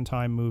second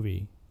time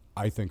movie?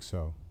 I think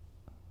so.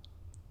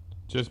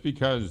 Just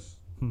because,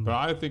 but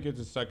I think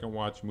it's a second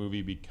watch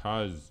movie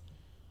because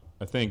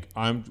I think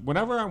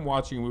whenever I'm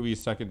watching a movie a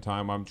second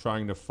time, I'm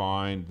trying to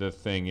find the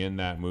thing in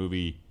that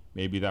movie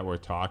maybe that we're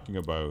talking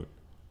about.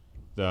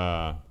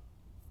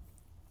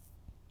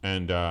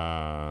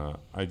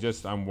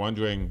 I'm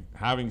wondering,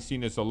 having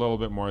seen this a little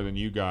bit more than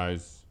you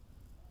guys,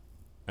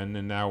 and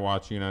then now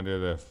watching it under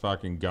the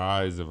fucking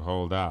guise of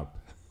Hold Up.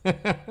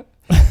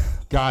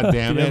 God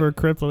damn it. Ever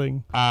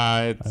crippling.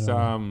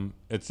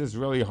 It's just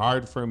really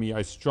hard for me.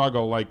 I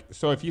struggle. Like,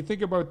 so if you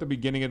think about the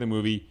beginning of the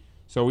movie,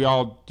 so we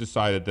all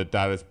decided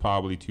that is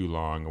probably too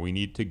long. We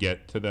need to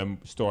get to the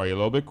story a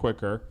little bit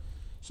quicker.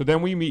 So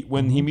then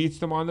when he meets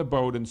them on the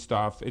boat and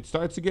stuff, it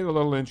starts to get a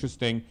little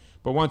interesting.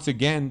 But once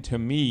again, to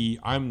me,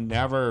 I'm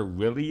never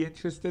really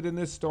interested in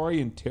this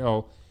story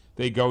until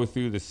they go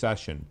through the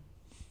session.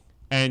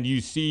 And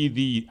you see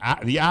the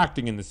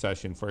acting in the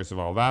session, first of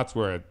all. That's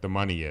where the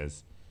money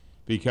is.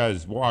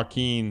 Because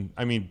Joaquin,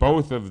 I mean,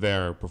 both of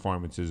their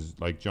performances,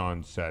 like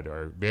John said,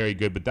 are very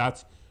good. But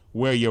that's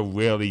where you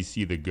really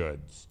see the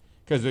goods.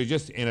 Because they're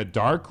just in a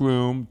dark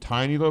room,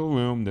 tiny little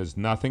room. There's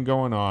nothing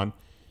going on.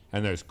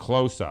 And there's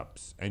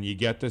close-ups. And you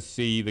get to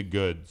see the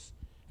goods.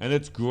 And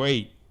it's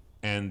great.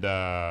 And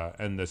the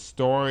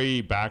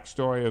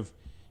backstory of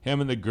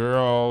him and the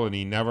girl, and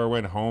he never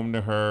went home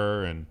to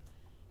her, and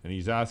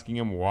he's asking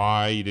him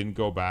why he didn't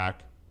go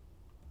back.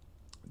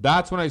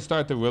 That's when I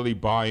start to really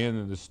buy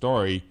into the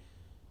story.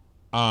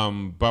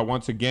 But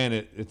once again,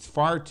 it's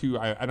far too.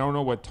 I don't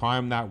know what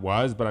time that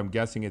was, but I'm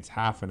guessing it's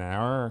half an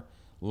hour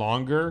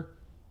longer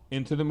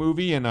into the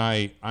movie, and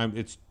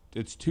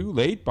it's too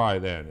late by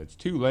then. It's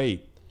too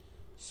late.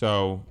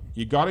 So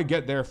you got to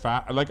get there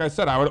fast. Like I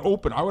said, I would have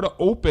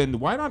opened.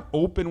 Why not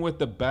open with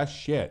the best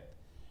shit?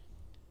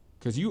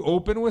 Because you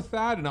open with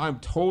that, and I'm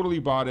totally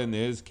bought into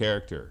his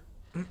character.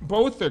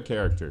 Both their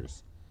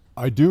characters.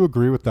 I do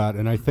agree with that,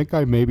 and I think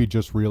I maybe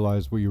just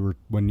realized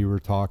when you were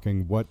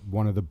talking what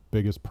one of the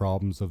biggest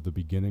problems of the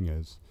beginning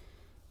is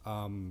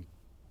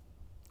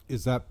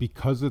that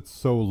because it's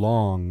so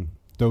long,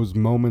 those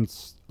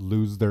moments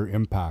lose their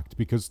impact.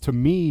 Because to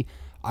me,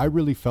 I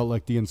really felt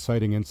like the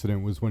inciting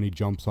incident was when he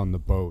jumps on the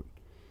boat.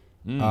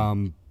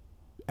 And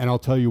I'll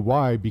tell you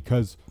why,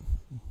 because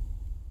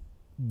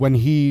when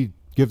he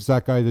gives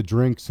that guy the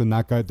drinks and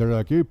that guy, they're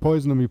like, you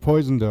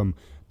poisoned him.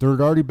 There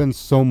had already been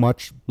so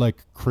much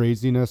like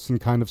craziness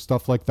and kind of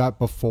stuff like that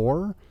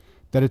before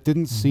that it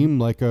didn't seem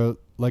like a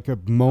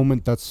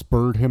moment that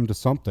spurred him to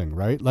something,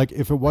 right? Like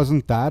if it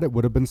wasn't that, it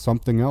would have been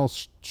something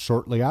else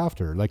shortly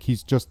after. Like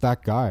he's just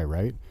that guy,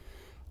 right?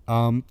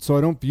 So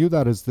I don't view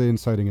that as the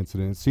inciting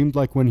incident. It seemed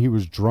like when he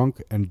was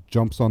drunk and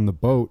jumps on the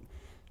boat,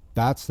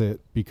 that's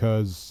it,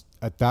 because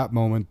at that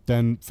moment,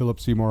 then Philip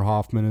Seymour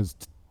Hoffman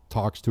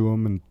talks to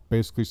him and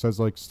basically says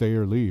like, stay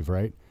or leave,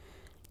 right?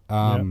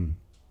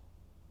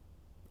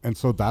 And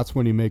so that's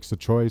when he makes the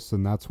choice,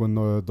 and that's when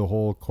the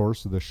whole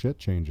course of the shit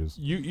changes.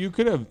 You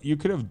could have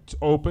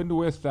opened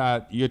with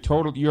that. You're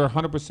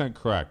 100%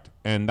 correct,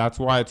 and that's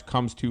why it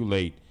comes too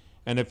late.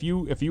 And if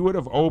you would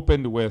have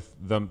opened with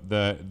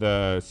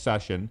the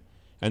session,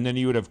 and then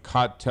you would have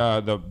cut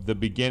the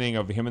beginning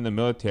of him in the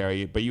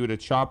military, but you would have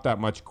chopped that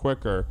much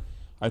quicker.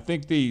 I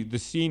think the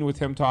scene with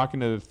him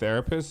talking to the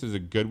therapist is a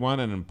good one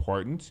and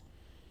important.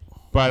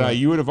 But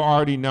you would have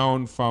already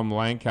known from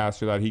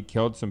Lancaster that he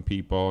killed some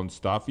people and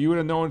stuff. You would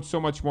have known so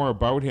much more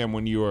about him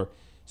when you were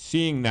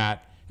seeing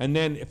that. And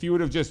then if you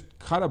would have just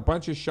cut a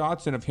bunch of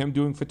shots in of him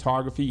doing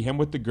photography, him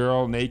with the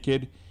girl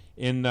naked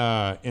in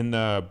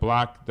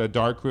the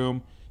dark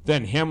room,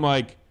 then him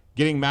like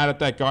getting mad at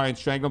that guy and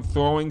strangling him,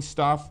 throwing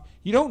stuff.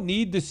 You don't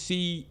need to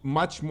see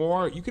much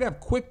more. You could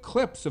have quick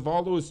clips of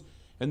all those,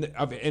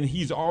 and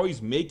he's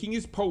always making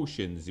his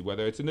potions,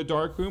 whether it's in the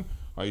dark room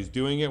or he's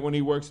doing it when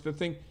he works the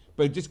thing.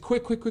 But just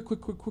quick,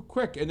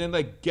 and then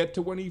like get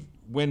to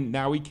when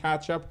now we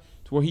catch up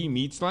to where he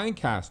meets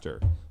Lancaster.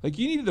 Like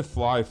you needed to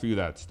fly through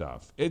that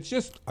stuff. It's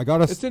just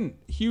it's a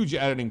huge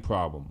editing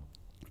problem.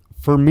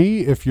 For me,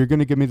 if you're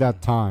gonna give me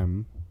that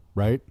time,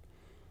 right,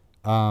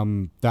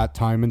 that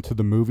time into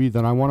the movie,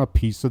 then I want a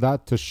piece of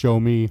that to show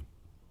me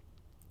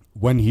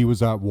when he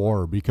was at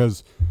war,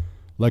 because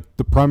like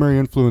the primary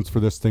influence for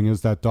this thing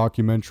is that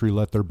documentary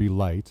Let There Be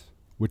Light,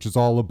 which is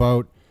all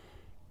about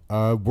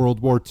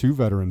World War II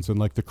veterans and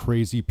like the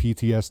crazy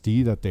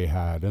PTSD that they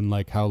had and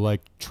like how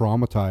like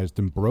traumatized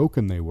and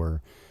broken they were.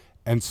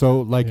 And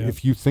so like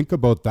if you think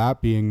about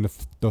that being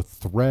the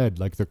thread,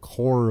 like the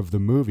core of the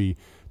movie,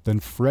 then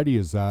Freddy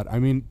is that. I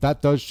mean,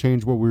 that does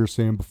change what we were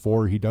saying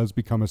before. He does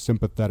become a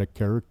sympathetic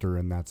character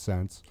in that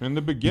sense. In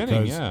the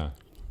beginning,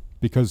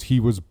 because he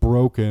was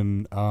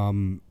broken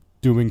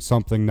doing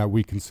something that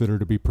we consider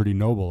to be pretty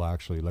noble,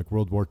 actually. Like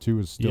World War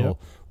II is still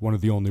one of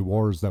the only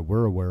wars that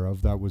we're aware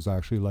of that was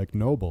actually like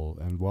noble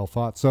and well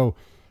fought. So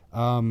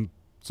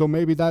so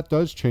maybe that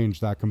does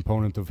change that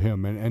component of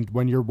him. And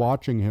when you're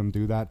watching him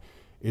do that,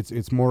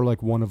 it's more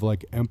like one of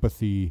like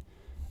empathy.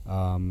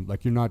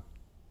 Like you're not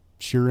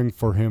cheering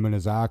for him and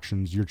his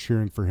actions, you're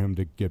cheering for him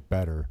to get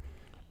better.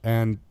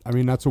 And I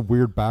mean, that's a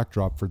weird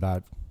backdrop for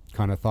that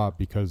kind of thought,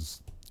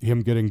 because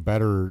him getting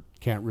better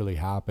can't really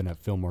happen at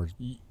Fillmore.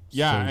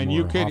 Yeah, and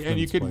you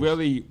could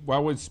really,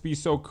 what would be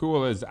so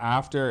cool is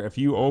if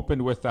you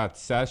opened with that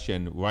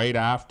session, right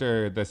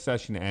after the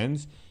session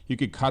ends, you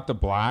could cut the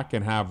black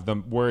and have the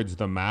words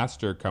 "The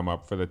Master" come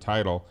up for the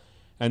title.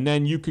 And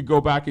then you could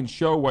go back and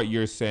show what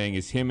you're saying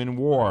is him in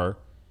war,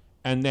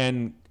 and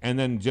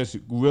then just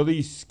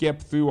really skip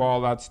through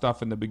all that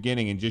stuff in the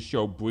beginning and just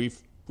show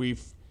brief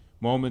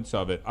moments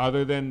of it,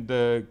 other than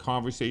the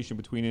conversation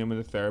between him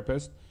and the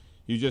therapist.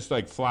 You just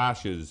like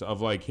flashes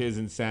of like his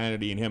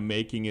insanity and him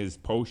making his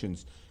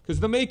potions, because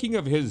the making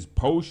of his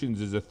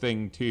potions is a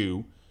thing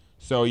too.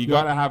 So you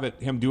got to have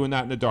him doing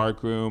that in the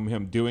dark room,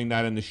 him doing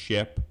that in the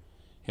ship,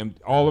 him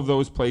all of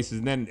those places,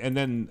 and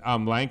then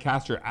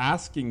Lancaster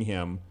asking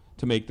him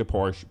to make the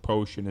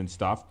potion and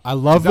stuff. I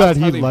love that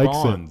he likes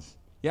it.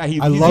 Yeah,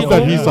 I love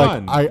that he's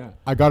like,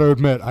 I got to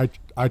admit,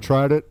 I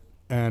tried it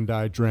and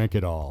I drank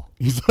it all.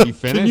 He's like,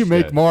 can you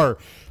make more?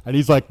 And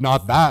he's like,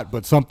 not that,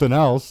 but something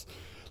else.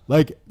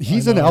 Like,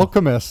 he's an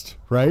alchemist,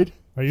 right?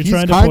 Are you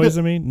trying to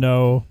poison me?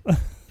 No.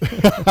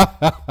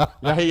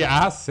 Yeah, he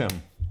asks him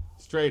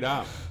straight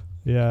up.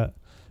 Yeah.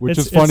 Which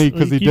is funny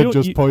because he did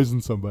just poison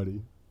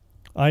somebody.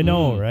 I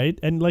know, right?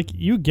 And like,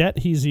 you get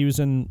he's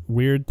using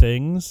weird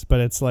things, but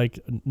it's like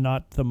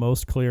not the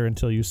most clear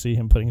until you see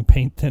him putting a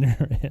paint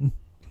thinner in.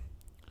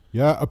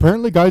 Yeah,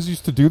 apparently guys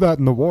used to do that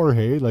in the war,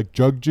 hey? Like,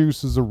 jug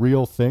juice is a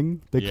real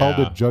thing. They called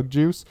it jug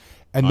juice.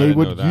 And they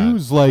would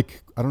use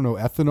like, I don't know,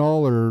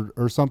 ethanol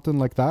or something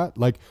like that.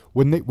 Like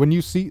when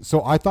you see,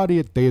 so I thought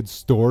they had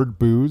stored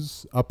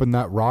booze up in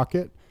that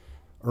rocket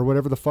or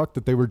whatever the fuck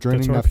that they were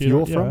draining that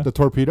fuel from, the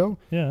torpedo.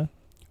 Yeah.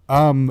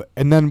 And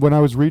then when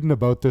I was reading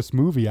about this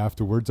movie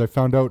afterwards, I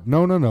found out,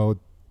 no,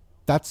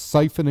 that's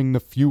siphoning the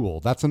fuel.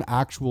 That's an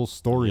actual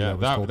story that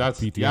was told by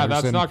P.T.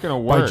 Anderson, that's not going to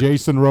work. By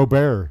Jason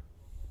Robert.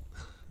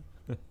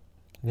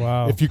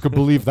 Wow. If you could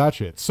believe that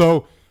shit.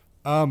 So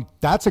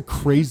that's a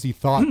crazy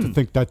thought to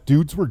think that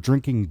dudes were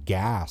drinking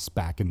gas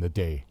back in the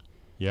day.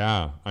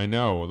 Yeah, I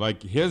know.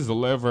 Like his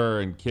liver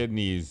and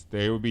kidneys,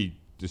 they would be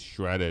just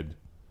shredded.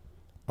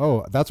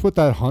 Oh, that's what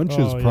that hunch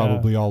is Oh, yeah.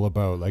 probably all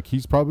about. Like,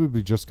 he's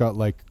probably just got,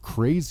 like,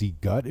 crazy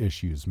gut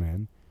issues,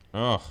 man.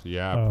 Oh,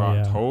 yeah, Oh,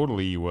 yeah.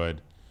 totally you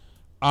would.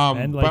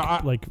 And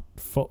but like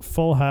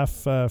full half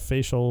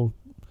facial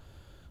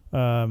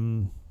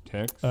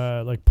tics?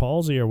 like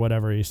palsy or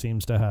whatever he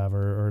seems to have,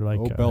 or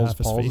like Bell's half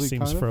his palsy face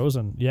seems kind of?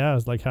 frozen. Yeah,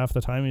 it's like half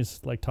the time he's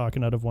like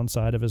talking out of one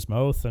side of his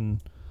mouth, and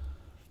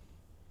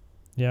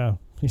yeah,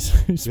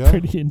 he's Yeah.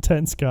 pretty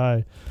intense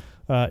guy.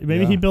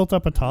 Maybe he Yeah. built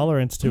up a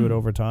tolerance to it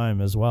over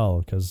time as well,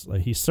 because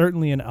like, he's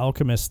certainly an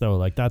alchemist though.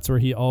 Like that's where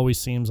he always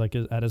seems like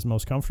at his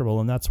most comfortable,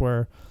 and that's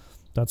where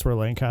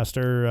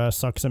Lancaster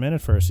sucks him in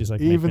at first. He's like,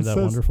 He make even me that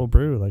says, wonderful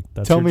brew. Like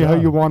that's Tell your me how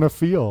job." you want to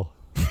feel.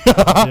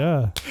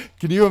 Yeah.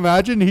 Can you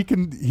imagine? He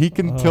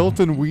can tilt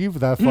and weave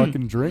that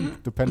fucking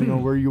drink depending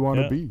on where you want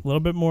to Yeah, be. a little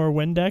bit more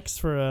Windex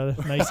for a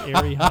nice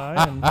airy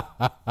high,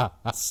 and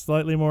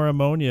slightly more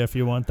ammonia if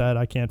you want that.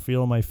 I can't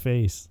feel my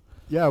face.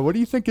 Yeah, what do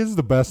you think is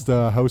the best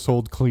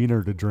household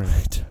cleaner to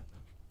drink?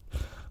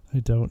 I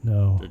don't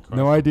know. Good question.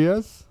 No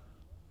ideas?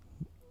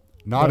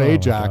 Not Oh,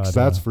 Ajax, God,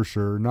 that's yeah. for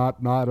sure.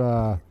 Not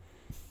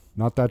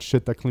that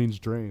shit that cleans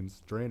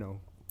drains. Drano.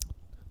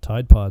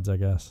 Tide Pods, I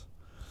guess.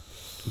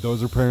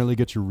 Those apparently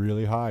get you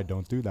really high.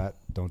 Don't do that.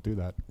 Don't do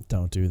that.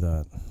 Don't do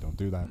that. Don't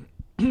do that.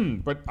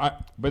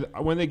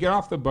 But when they get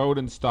off the boat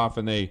and stuff,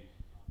 and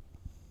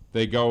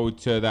they go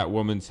to that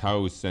woman's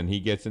house, and he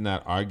gets in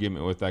that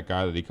argument with that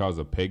guy that he calls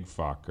a pig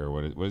fuck, or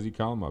what does he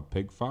call him, a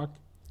pig fuck?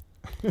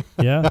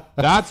 Yeah.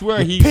 That's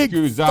where he pig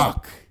screws up,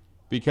 fuck.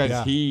 because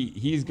Yeah.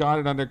 he's got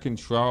it under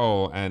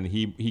control, and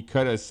he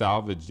could have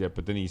salvaged it,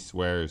 but then he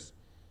swears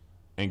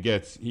and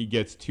he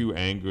gets too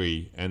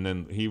angry, and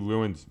then he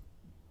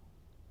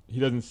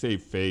doesn't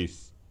save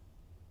face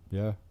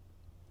Yeah.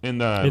 in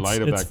the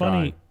light of that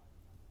funny. guy.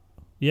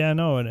 Yeah,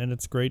 no, and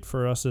it's great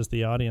for us as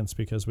the audience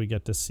because we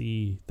get to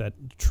see that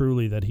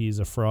truly that he's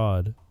a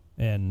fraud,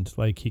 and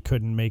like he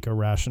couldn't make a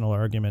rational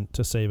argument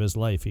to save his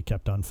life. He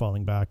kept on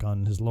falling back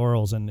on his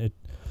laurels, and it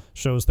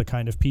shows the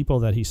kind of people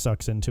that he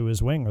sucks into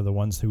his wing are the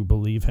ones who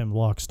believe him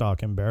lock,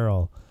 stock, and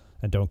barrel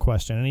and don't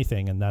question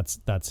anything, and that's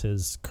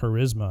his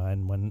charisma.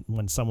 And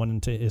when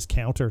someone is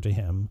counter to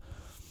him,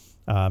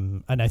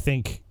 and I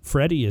think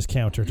Freddy is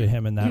counter to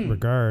him in that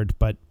regard,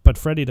 but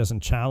Freddy doesn't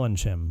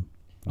challenge him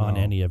on No.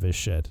 any of his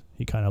shit.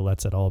 He kind of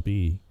lets it all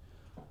be.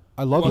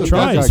 I love Well, that he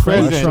tries, that guy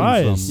Freddy collects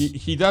tries. them.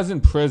 He does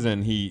in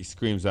prison. He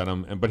screams at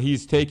him, but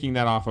he's taking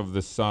that off of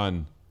the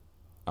son.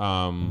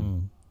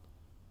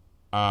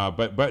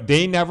 But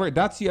they never.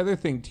 That's the other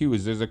thing too.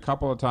 Is there's a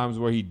couple of times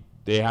where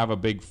they have a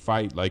big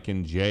fight, like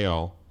in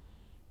jail,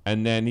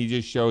 and then he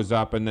just shows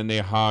up, and then they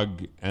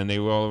hug and they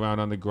roll around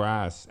on the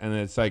grass, and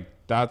it's like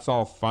that's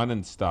all fun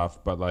and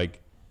stuff, but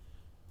like,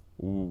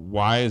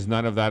 why is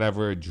none of that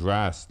ever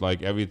addressed?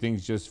 Like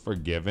everything's just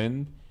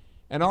forgiven.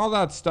 And all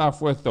that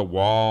stuff with the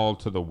wall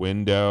to the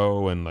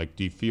window, and like,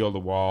 do you feel the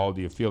wall?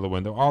 Do you feel the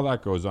window? All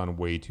that goes on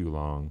way too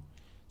long.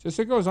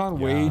 It goes on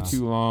way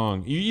too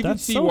long. You even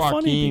That's see so funny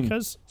Joaquin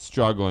because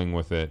struggling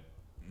with it.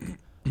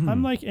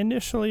 I'm like,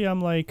 initially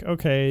I'm like,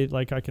 okay,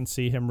 like I can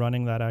see him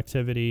running that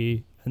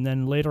activity, and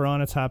then later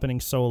on it's happening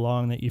so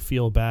long that you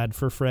feel bad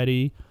for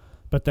Freddy,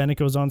 but then it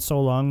goes on so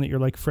long that you're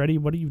like, Freddy,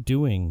 what are you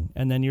doing?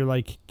 And then you're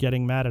like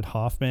getting mad at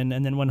Hoffman,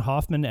 and then when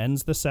Hoffman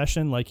ends the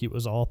session like it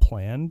was all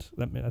planned,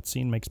 that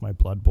scene makes my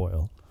blood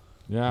boil.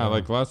 Yeah,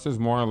 like less is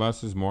more,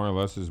 less is more,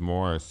 less is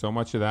more. So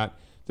much of that.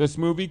 This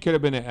movie could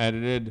have been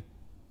edited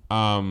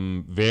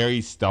very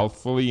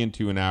stealthily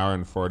into an hour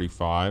and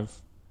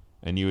 45,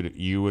 and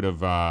you would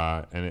have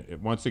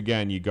once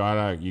again you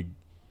gotta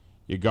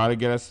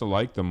get us to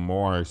like them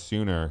more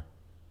sooner.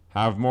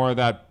 Have more of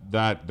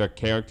the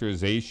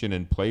characterization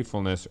and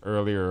playfulness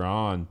earlier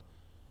on.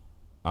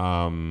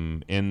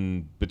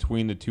 In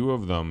between the two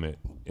of them,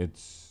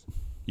 it's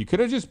you could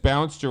have just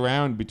bounced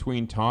around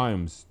between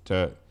times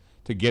to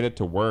get it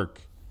to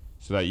work,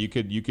 so that you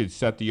could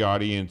set the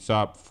audience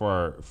up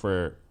for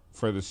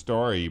the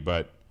story,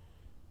 but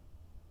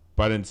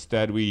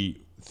instead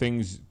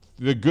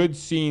the good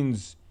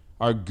scenes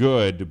are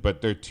good,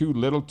 but they're too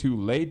little too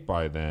late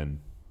by then.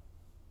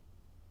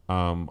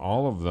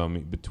 All of them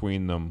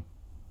between them.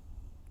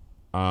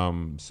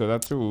 So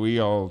that's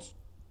where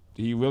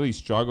he really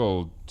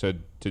struggled to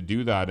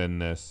do that in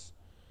this,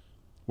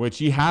 which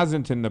he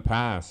hasn't in the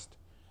past,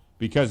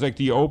 because like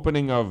the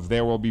opening of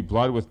There Will Be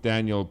Blood with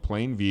Daniel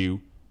Plainview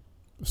It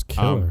was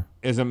killer.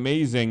 is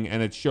amazing,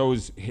 and it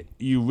shows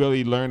you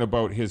really learn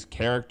about his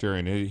character,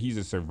 and he's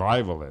a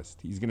survivalist.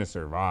 He's gonna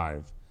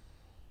survive,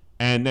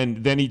 and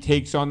then he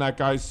takes on that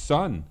guy's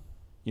son.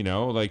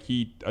 Like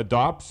he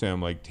adopts him,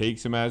 like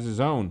takes him as his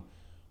own,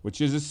 which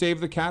is a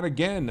Save the Cat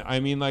again. I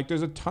mean, like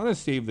there's a ton of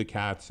Save the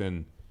Cats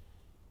in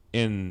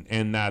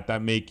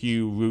that make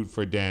you root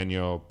for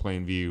Daniel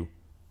Plainview.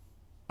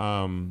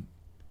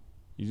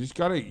 You just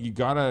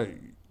gotta.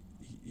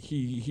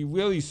 He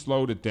really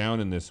slowed it down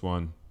in this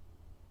one.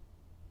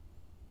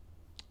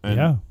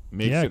 And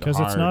makes it because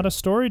it's hard. not a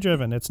story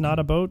driven. It's not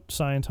about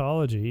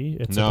Scientology.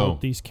 It's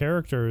about these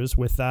characters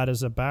with that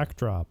as a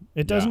backdrop.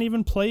 It doesn't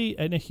even play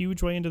in a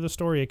huge way into the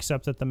story,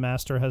 except that the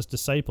master has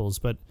disciples.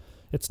 But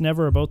it's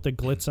never about the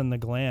glitz and the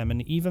glam.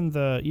 And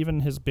even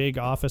his big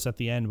office at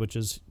the end, which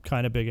is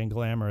kind of big and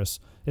glamorous,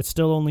 it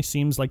still only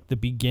seems like the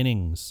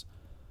beginnings,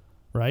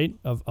 right,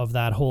 of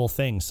that whole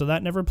thing. So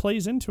that never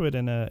plays into it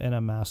in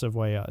a massive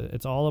way.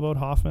 It's all about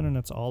Hoffman and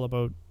it's all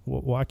about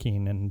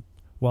Joaquin. And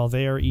while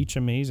they are each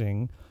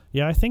amazing,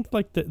 yeah, I think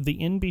like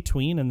the in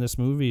between in this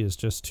movie is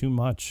just too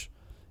much,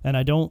 and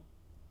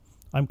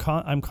I'm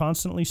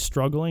constantly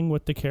struggling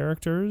with the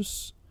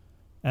characters,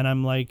 and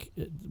I'm like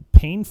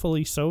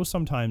painfully so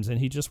sometimes. And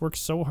he just works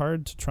so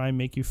hard to try and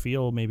make you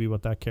feel maybe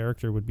what that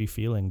character would be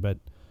feeling, but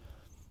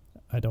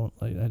I don't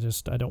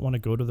want to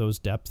go to those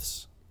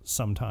depths.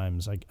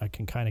 Sometimes I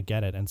can kind of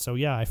get it, and so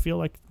yeah, I feel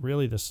like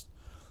really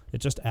it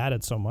just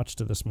added so much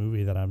to this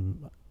movie that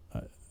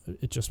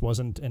it just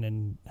wasn't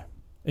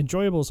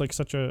enjoyable is like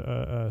such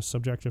a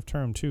subjective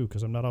term too,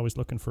 because I'm not always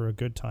looking for a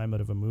good time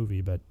out of a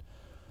movie, but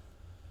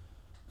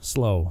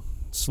slow,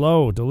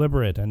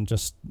 deliberate, and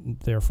just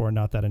therefore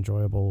not that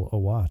enjoyable a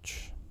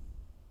watch.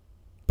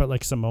 But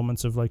like some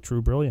moments of like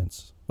true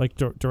brilliance, like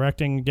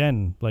directing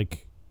again,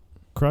 like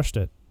crushed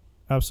it,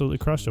 absolutely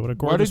crushed it. What a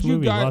gorgeous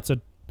movie! Lots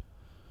of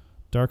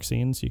dark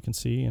scenes you can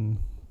see. And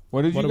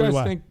what did you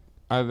guys think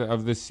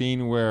of the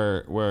scene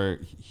where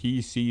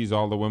he sees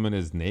all the women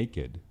as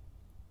naked?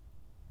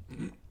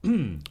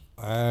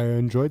 I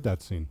enjoyed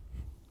that scene.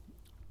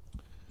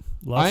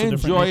 I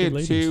enjoy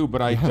it too,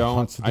 but I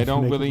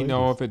don't really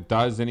know if it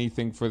does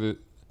anything for the.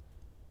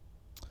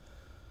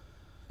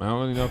 I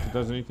don't really know if it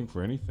does anything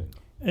for anything.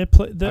 It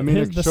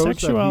shows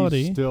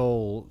sexuality that he's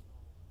still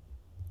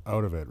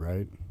out of it,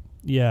 right?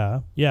 Yeah,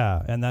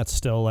 and that's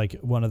still like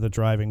one of the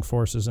driving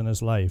forces in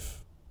his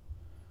life.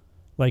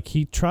 Like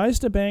he tries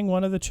to bang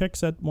one of the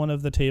chicks at one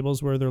of the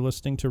tables where they're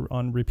listening to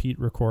on repeat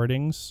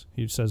recordings.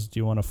 He says, "Do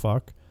you want to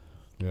fuck?"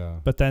 Yeah.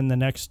 But then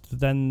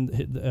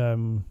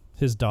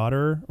his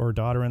daughter or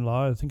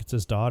daughter-in-law, I think it's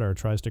his daughter,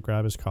 tries to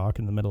grab his cock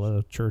in the middle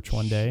of church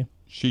one day.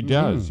 She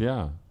does,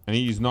 yeah, and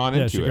he's not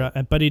into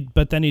it.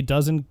 But then he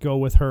doesn't go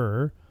with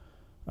her.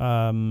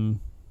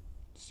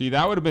 See,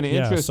 that would have been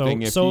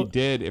interesting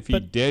if he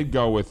did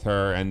go with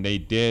her and they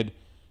did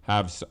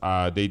have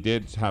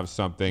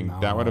something. No,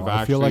 that would have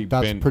actually I feel like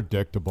that's been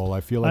predictable. I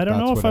feel like I don't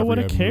know if I would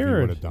have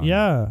cared.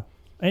 Yeah.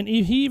 And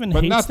he even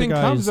hates the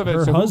guys,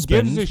 her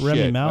husband,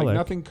 Remy Malek. Like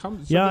nothing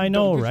comes. Yeah, I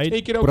know, right?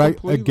 Take it out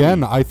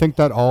completely. I think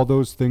that all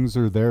those things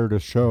are there to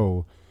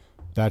show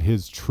that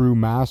his true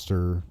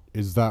master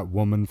is that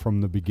woman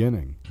from the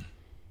beginning.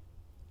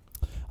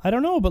 I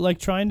don't know, but like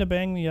trying to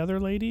bang the other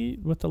lady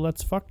with the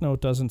 "let's fuck" note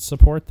doesn't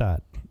support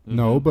that.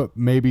 No, but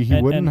maybe he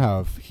wouldn't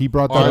have. He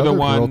brought that other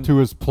girl to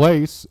his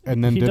place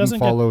and then didn't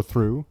follow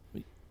through.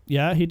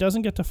 Yeah, he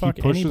doesn't get to fuck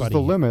anybody. He pushes the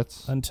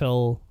limits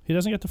until he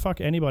doesn't get to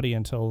fuck anybody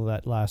until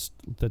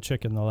the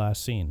chick in the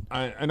last scene.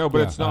 I know,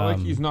 but it's not like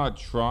he's not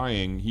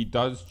trying. He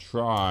does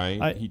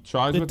try. He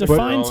tries with the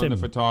girl and the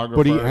photographer.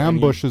 But he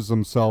ambushes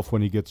himself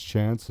when he gets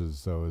chances.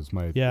 So is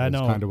my I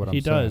know. Kind of what I'm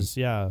saying. He does.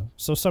 Yeah.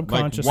 So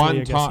subconsciously, like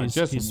one time,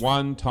 just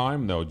one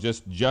time though,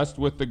 just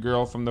with the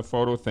girl from the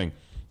photo thing.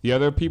 The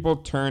other people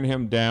turn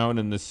him down,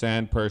 and the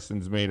sand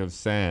person's made of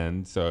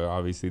sand, so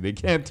obviously they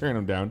can't turn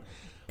him down.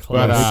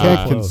 But they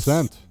can't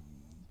consent.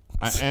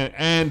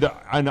 And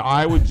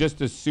I would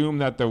just assume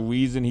that the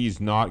reason he's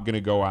not going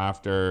to go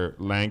after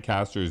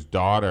Lancaster's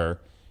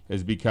daughter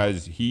is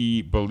because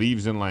he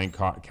believes in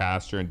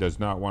Lancaster and does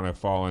not want to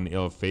fall in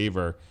ill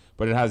favor.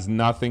 But it has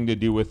nothing to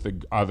do with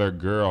the other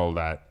girl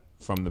that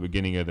from the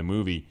beginning of the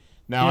movie.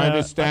 Now I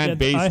understand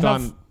based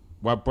on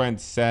what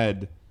Brent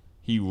said,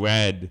 he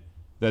read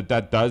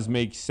that does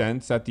make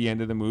sense at the end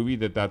of the movie.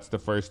 That's the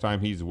first time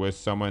he's with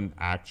someone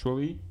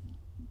actually.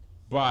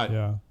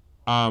 But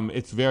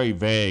it's very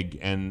vague,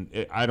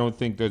 and I don't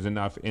think there's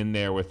enough in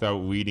there without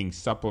reading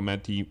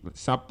supplementary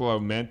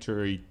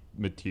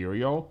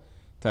material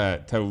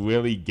to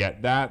really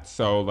get that.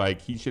 So, like,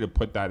 he should have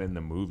put that in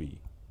the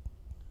movie.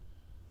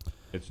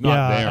 It's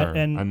not there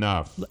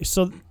enough.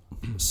 So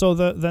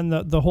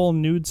the whole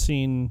nude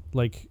scene,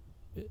 like,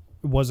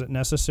 was it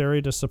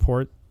necessary to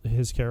support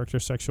his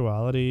character's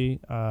sexuality?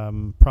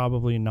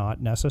 Probably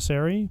not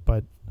necessary,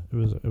 but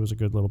it was a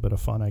good little bit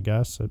of fun, I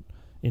guess,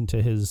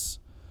 into his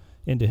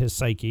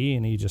psyche,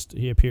 and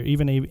he appeared.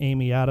 Even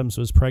Amy Adams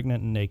was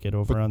pregnant and naked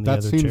over on the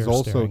other chair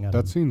staring at him.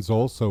 That scene's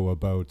also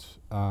about.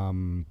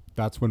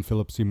 That's when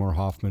Philip Seymour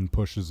Hoffman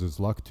pushes his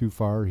luck too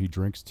far. He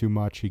drinks too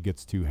much. He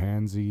gets too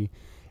handsy,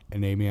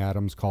 and Amy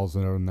Adams calls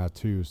it out on that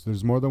too. So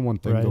there's more than one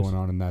thing going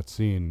on in that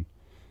scene.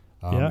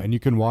 And you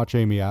can watch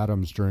Amy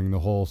Adams during the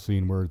whole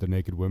scene where the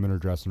naked women are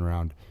dressing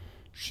around.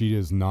 She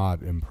is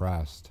not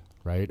impressed,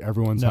 right?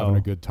 Everyone's having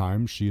a good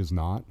time. She is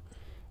not.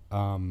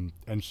 And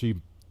she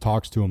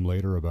talks to him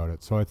later about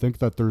it. So I think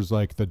that there's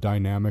like the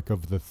dynamic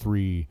of the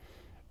three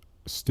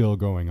still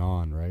going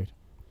on, right?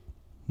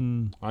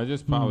 I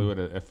just probably would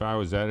have, if I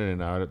was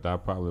editing out it,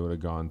 that probably would have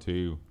gone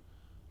too.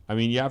 I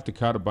mean, you have to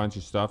cut a bunch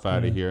of stuff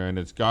out of here, and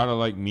it's got to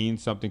like mean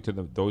something to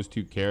those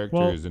two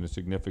characters in a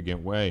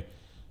significant way.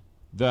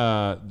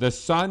 The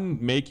son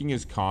making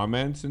his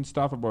comments and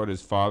stuff about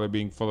his father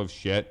being full of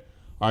shit,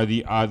 are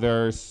the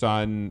other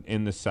son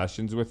in the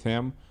sessions with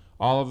him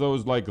all of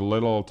those like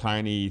little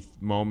tiny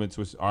moments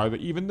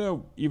even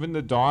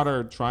the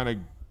daughter trying to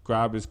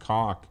grab his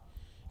cock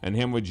and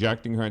him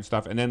rejecting her and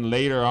stuff, and then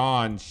later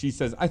on she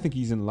says, I think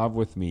he's in love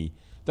with me.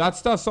 That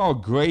stuff's all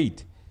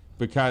great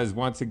because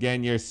once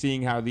again you're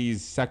seeing how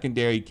these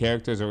secondary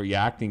characters are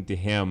reacting to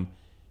him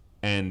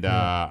and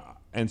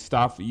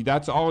stuff.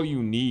 That's all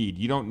you need.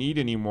 You don't need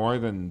any more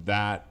than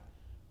that.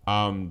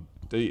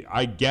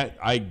 I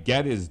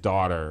get his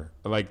daughter,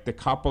 like the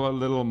couple of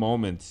little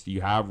moments you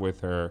have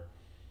with her,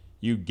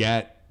 you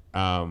get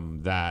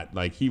that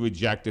like he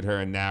rejected her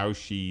and now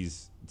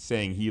she's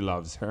saying he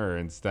loves her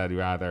instead,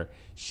 rather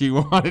she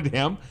wanted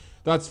him.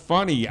 That's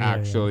funny,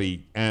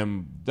 actually.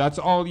 And that's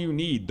all you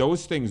need.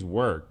 Those things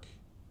work.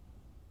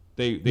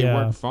 They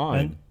work fine.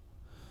 And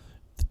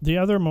the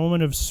other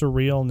moment of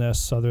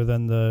surrealness, other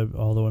than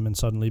all the women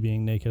suddenly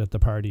being naked at the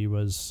party,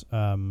 was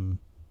Amy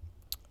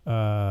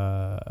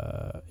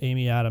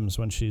Adams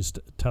when she's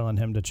telling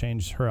him to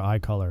change her eye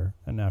color,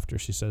 and after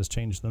she says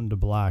change them to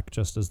black,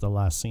 just as the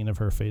last scene of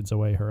her fades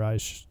away, her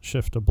eyes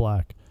shift to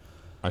black.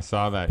 I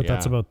saw that. But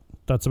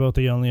that's about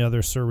the only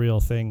other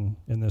surreal thing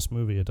in this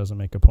movie. It doesn't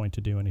make a point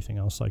to do anything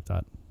else like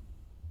that.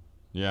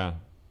 Yeah,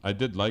 I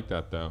did like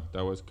that though.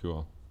 That was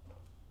cool.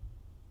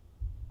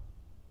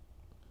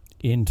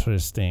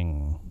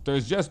 Interesting. There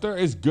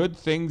is good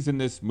things in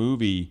this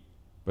movie,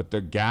 but the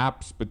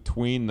gaps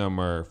between them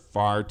are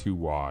far too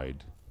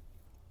wide.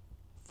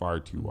 Far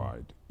too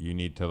wide. You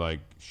need to like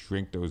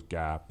shrink those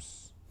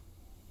gaps.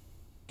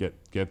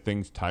 Get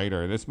things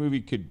tighter. This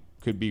movie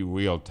could be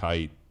real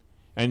tight,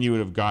 and you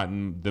would have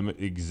gotten the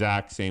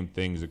exact same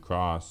things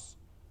across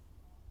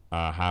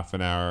half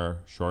an hour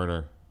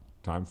shorter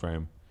time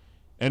frame.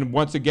 And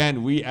once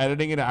again,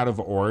 re-editing it out of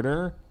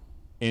order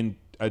in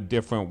a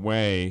different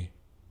way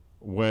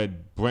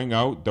would bring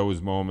out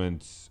those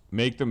moments,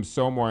 make them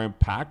so more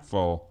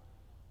impactful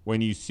when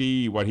you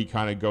see what he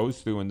kind of goes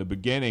through in the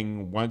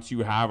beginning. Once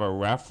you have a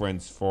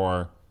reference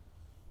for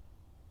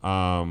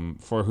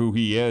who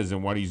he is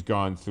and what he's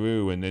gone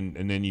through, and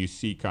then you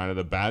see kind of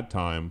the bad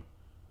time.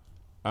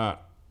 I'd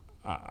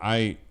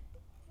like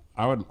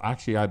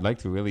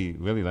to really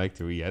like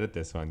to re-edit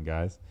this one,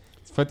 guys.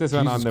 Let's put this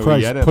one on the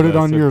re-edit put it list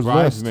on your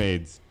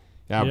Bridesmaids. list.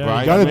 Yeah, you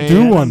Bridesmaids. gotta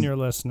do one on your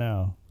list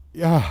now.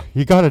 Yeah,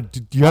 you gotta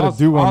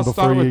do one I'll before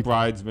start you with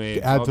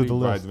Bridesmaids. add I'll to do the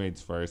list.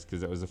 Bridesmaids first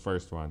because it was the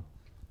first one.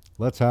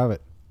 Let's have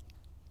it.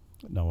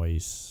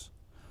 Nice.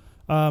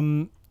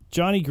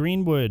 Johnny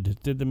Greenwood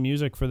did the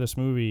music for this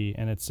movie,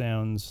 and it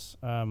sounds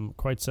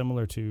quite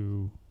similar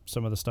to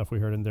some of the stuff we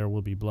heard in There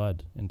Will Be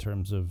Blood in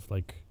terms of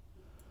like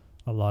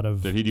a lot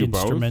of Did he do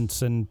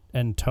instruments and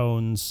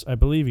tones. I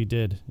believe he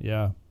did.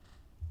 Yeah.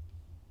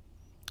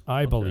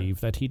 I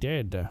believe that he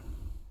did. Dun,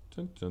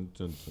 dun,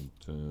 dun, dun,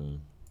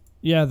 dun.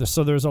 Yeah,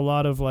 so there's a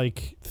lot of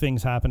like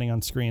things happening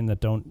on screen that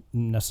don't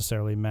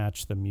necessarily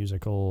match the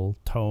musical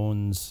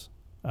tones.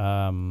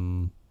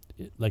 It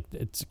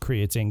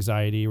creates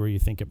anxiety where you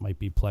think it might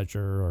be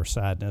pleasure or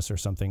sadness or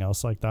something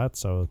else like that.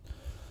 So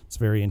it's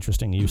very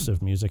interesting use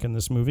of music in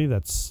this movie.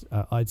 That's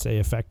I'd say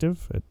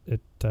effective.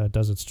 It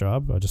does its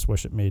job. I just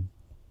wish it made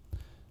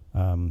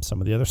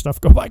some of the other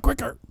stuff go by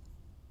quicker.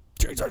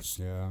 Jesus.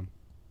 Yeah.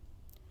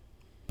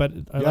 But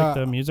I like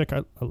the music.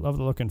 I love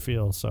the look and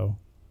feel. So.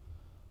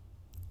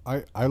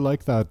 I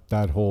like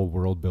that whole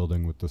world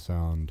building with the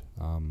sound,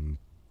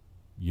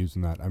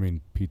 using that. I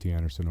mean, P.T.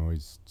 Anderson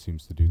always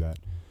seems to do that.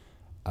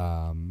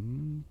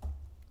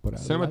 But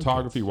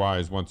Cinematography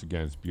wise, once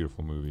again, it's a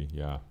beautiful movie.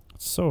 Yeah,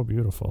 it's so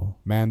beautiful.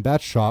 Man,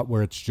 that shot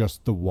where it's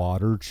just the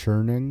water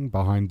churning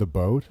behind the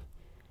boat.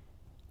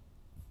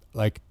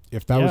 Like,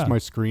 if that was my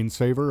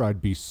screensaver,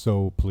 I'd be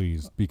so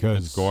pleased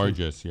because it's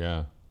gorgeous.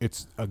 Yeah,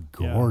 it's a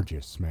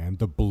gorgeous, man.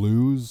 The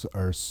blues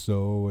are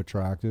so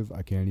attractive.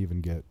 I can't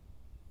even get.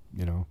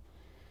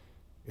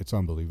 It's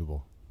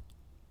unbelievable.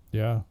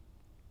 Yeah.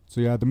 So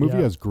yeah, the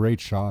movie has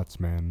great shots,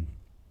 man.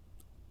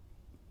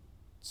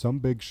 Some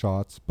big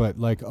shots, but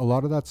like a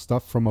lot of that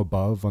stuff from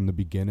above on the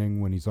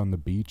beginning when he's on the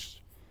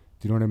beach.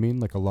 Do you know what I mean?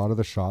 Like a lot of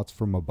the shots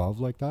from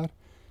above like that.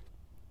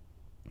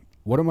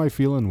 What am I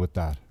feeling with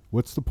that?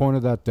 What's the point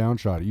of that down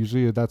shot?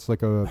 Usually that's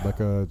like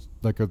a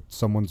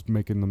someone's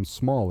making them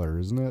smaller,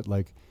 isn't it?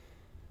 Like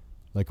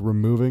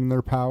removing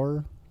their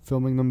power,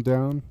 filming them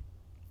down.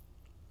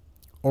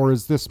 Or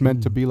is this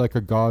meant to be like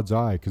a God's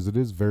eye? Because it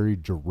is very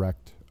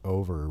direct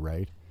over,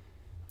 right?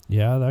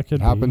 Yeah, that could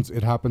be.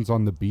 It happens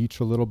on the beach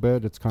a little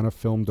bit. It's kind of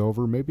filmed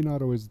over. Maybe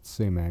not always at the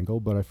same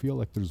angle, but I feel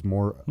like there's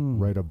more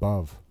right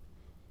above.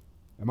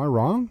 Am I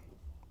wrong?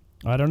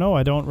 I don't know.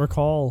 I don't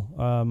recall.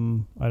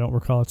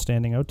 It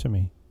standing out to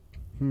me.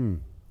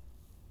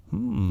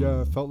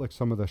 Yeah, it felt like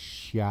some of the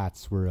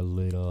shots were a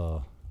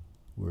little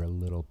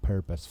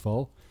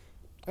purposeful.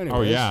 Anyways.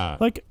 Oh yeah,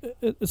 like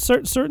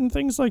certain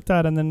things like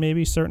that, and then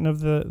maybe certain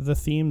of the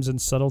themes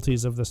and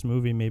subtleties of this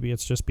movie. Maybe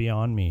it's just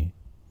beyond me.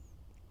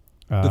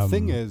 The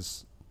thing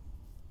is,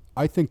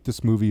 I think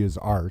this movie is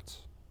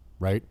art,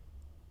 right?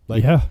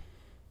 Like,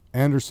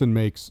 Anderson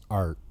makes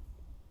art,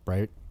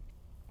 right?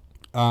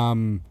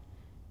 And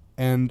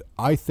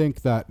I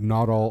think that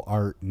not all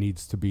art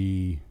needs to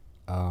be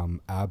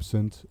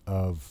absent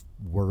of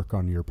work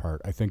on your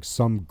part. I think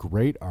some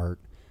great art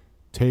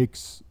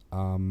takes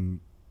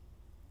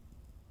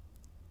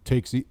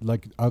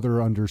like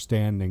other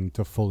understanding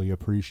to fully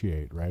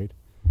appreciate, right?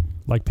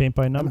 Like paint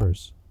by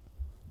numbers.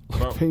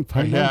 But, Paint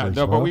by yeah, numbers,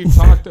 no, but well.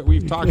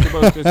 we've talked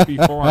about this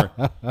before.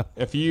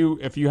 If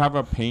you have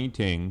a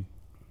painting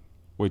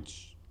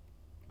which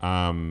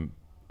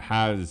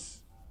has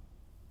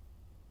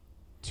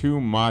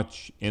too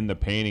much in the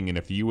painting, and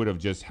if you would have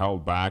just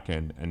held back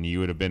and you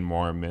would have been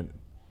more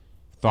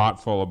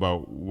thoughtful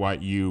about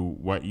what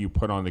you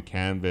put on the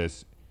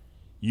canvas,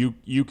 you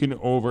can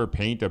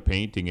overpaint a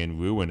painting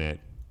and ruin it.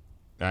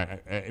 I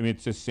mean,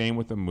 it's the same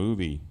with a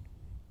movie.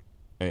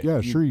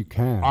 Yeah, sure you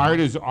can. Art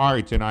is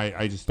art, and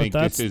I just think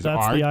this is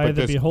that's art, the eye but of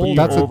the this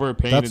beholder. he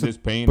overpainted this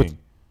painting.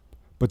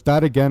 But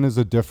that again is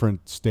a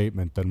different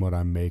statement than what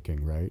I'm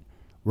making, right?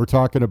 We're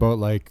talking about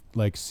like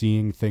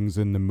seeing things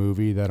in the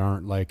movie that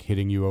aren't like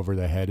hitting you over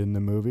the head in the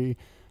movie,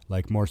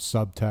 like more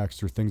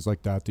subtext or things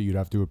like that you'd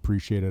have to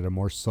appreciate at a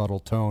more subtle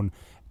tone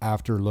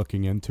after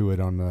looking into it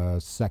on a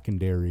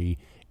secondary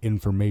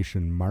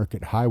information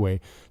market highway.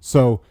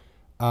 So,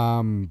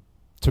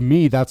 to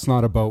me, that's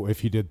not about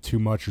if you did too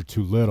much or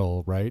too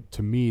little, right?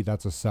 To me,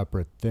 that's a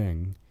separate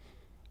thing.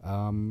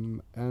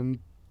 And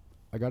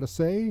I gotta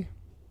say,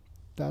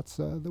 that's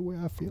the way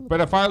I feel.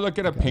 But if I look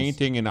at a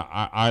painting and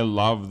I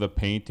love the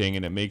painting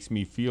and it makes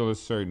me feel a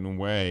certain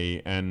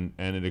way and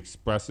it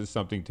expresses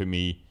something to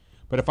me,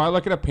 but if I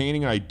look at a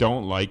painting and I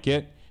don't like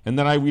it, and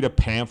then I read a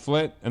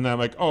pamphlet and then I'm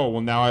like, oh,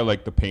 well, now I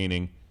like the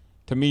painting.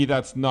 To me,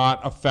 that's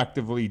not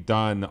effectively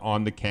done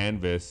on the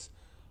canvas.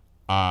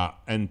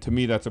 And to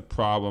me, that's a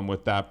problem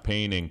with that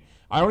painting.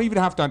 I don't even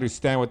have to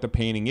understand what the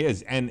painting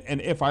is. And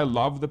if I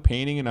love the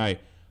painting and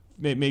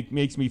it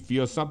makes me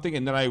feel something,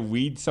 and then I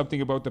read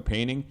something about the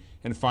painting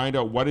and find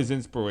out what his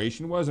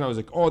inspiration was, and I was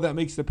like, oh, that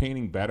makes the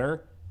painting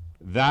better,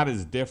 that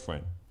is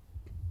different.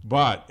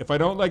 But if I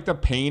don't like the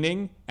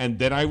painting and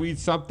then I read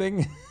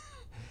something,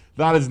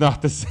 that is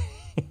not the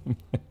same.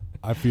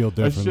 I feel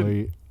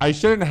differently. I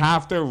shouldn't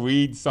have to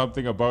read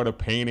something about a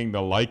painting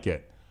to like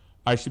it.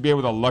 I should be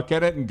able to look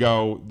at it and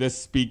go, this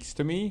speaks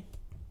to me.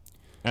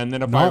 And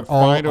then if I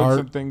find out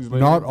some things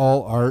later. Not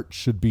all art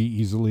should be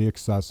easily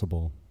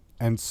accessible.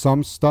 And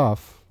some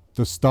stuff,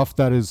 the stuff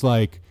that is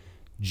like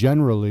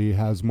generally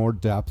has more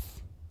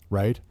depth,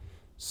 right?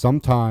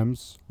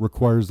 Sometimes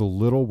requires a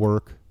little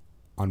work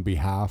on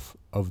behalf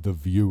of the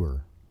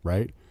viewer,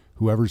 right?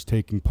 Whoever's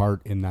taking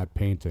part in that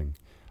painting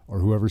or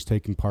whoever's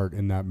taking part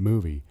in that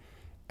movie.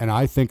 And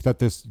I think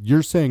that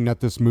you're saying that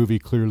this movie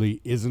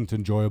clearly isn't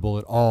enjoyable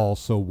at all,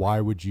 so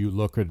why would you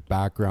look at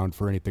background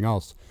for anything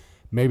else?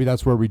 Maybe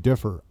that's where we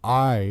differ.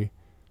 I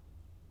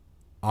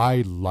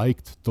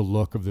liked the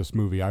look of this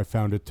movie. I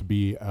found it to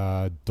be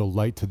a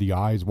delight to the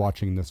eyes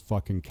watching this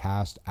fucking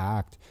cast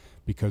act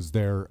because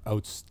they're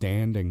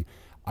outstanding.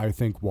 I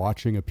think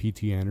watching a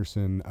P.T.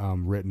 Anderson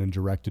written and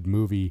directed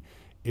movie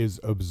is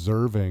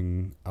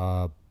observing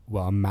a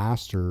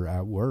master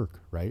at work,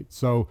 right?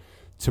 So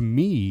to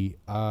me,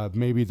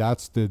 maybe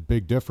that's the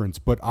big difference.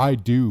 But I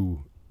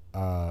do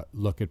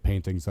look at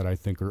paintings that I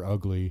think are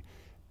ugly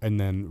and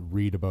then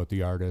read about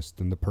the artist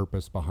and the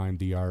purpose behind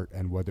the art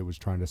and what it was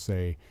trying to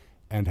say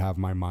and have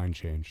my mind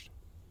changed.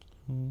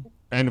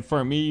 And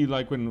for me,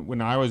 like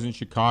when I was in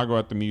Chicago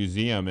at the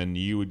museum and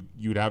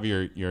you'd have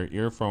your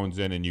earphones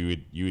in and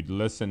you'd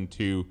listen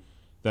to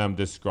them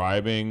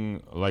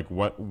describing like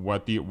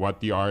what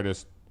the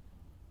artist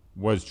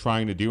was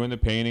trying to do in the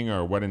painting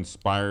or what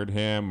inspired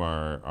him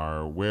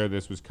or where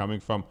this was coming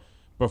from.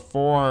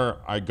 Before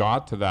I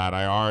got to that,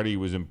 I already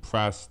was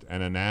impressed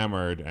and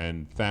enamored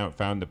and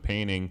found the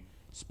painting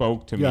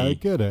spoke to me. Yeah, I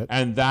get it.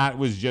 And that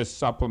was just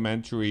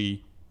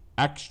supplementary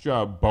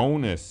extra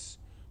bonus.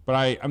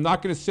 But I'm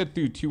not going to sit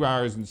through 2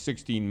 hours and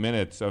 16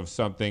 minutes of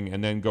something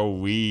and then go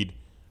read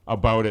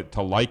about it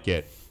to like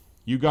it.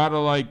 You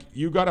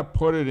gotta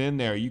put it in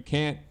there. You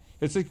can't.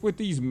 It's like with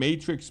these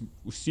Matrix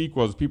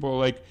sequels, people are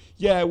like,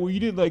 yeah, well, you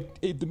didn't like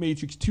The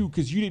Matrix 2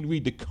 because you didn't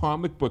read the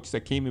comic books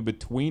that came in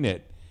between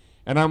it.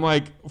 And I'm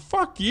like,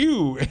 fuck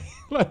you.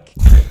 Like,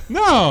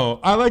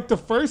 no, I like the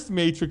first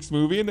Matrix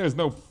movie, and there's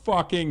no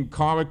fucking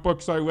comic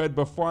books I read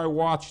before I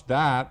watched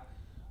that.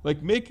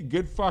 Like, make a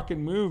good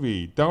fucking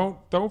movie. Don't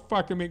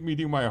fucking make me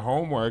do my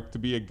homework to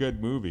be a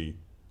good movie.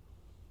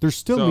 There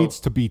still needs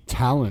to be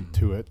talent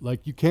to it.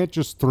 Like, you can't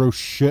just throw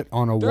shit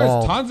on a wall.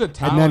 There's tons of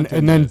talent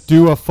and then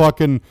do a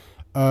fucking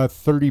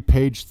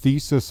 30-page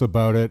thesis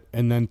about it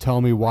and then tell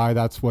me why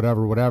that's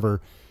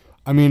whatever.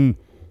 I mean,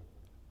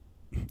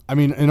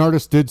 an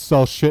artist did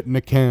sell shit in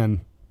a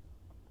can.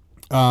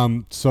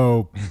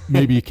 So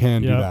maybe you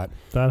can do that.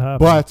 That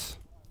happens.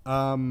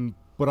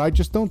 But I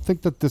just don't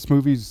think that this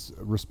movie's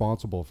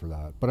responsible for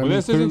that. But I mean,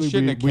 this isn't clearly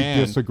shit in a we can.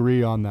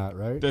 disagree on that,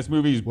 right? This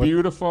movie's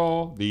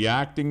beautiful. The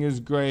acting is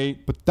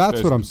great. But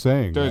that's what I'm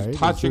saying. There's right?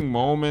 touching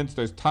moments.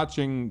 There's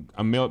touching,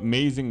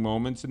 amazing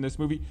moments in this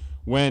movie.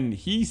 When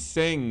he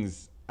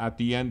sings at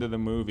the end of the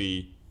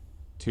movie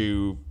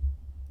to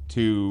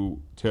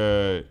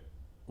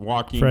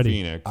Joaquin Freddie.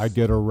 Phoenix. I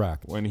get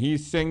erect. When he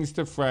sings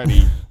to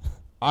Freddie,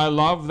 I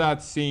love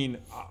that scene.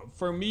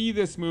 For me,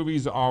 this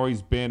movie's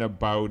always been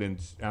about, and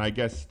I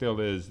guess still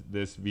is,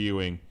 this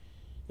viewing,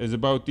 is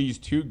about these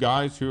two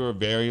guys who are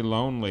very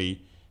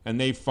lonely, and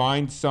they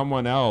find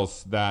someone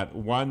else, that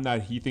one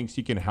that he thinks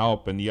he can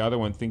help, and the other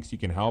one thinks he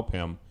can help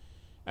him.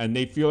 And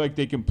they feel like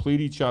they complete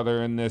each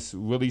other in this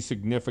really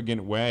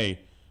significant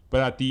way.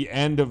 But at the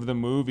end of the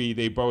movie,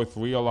 they both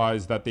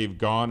realize that they've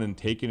gone and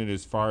taken it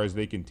as far as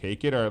they can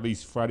take it, or at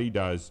least Freddy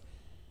does.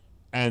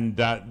 And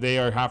that they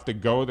have to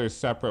go their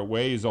separate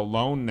ways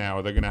alone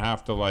now. They're going to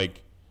have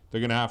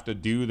to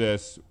do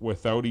this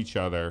without each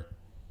other.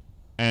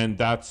 And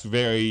that's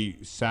very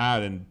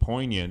sad and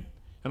poignant.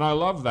 And I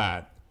love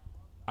that.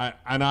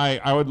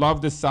 I would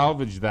love to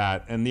salvage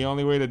that. And the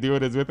only way to do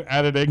it is with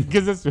editing,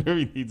 because this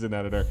movie needs an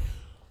editor.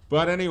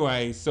 But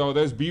anyway, so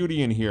there's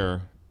beauty in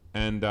here,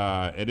 and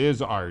it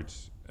is art.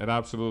 It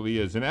absolutely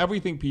is. And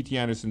everything P.T.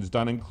 Anderson's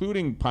done,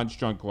 including Punch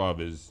Drunk Love,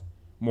 is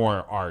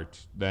more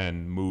art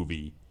than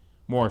movie,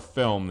 more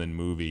film than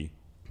movie.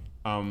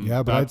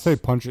 Yeah, but I'd say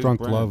Punch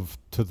Drunk Love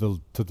to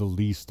the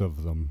least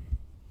of them.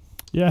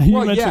 Yeah,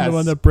 you mentioned the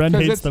one that Brent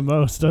hates the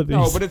most of these.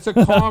 No, but it's a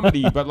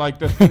comedy. But like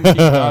the things he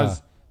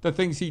does, the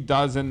things he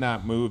does in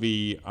that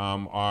movie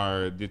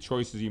are the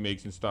choices he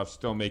makes and stuff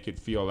still make it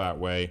feel that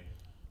way.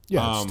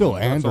 Yeah, it's still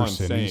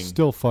Anderson. He's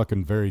still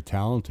fucking very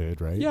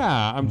talented, right?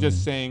 Yeah, I'm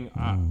just saying.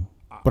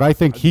 But I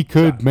think he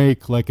could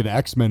make like an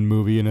X-Men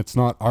movie, and it's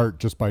not art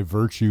just by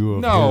virtue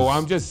of. No,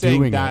 I'm just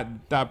saying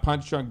that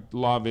Punch Drunk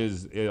Love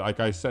is,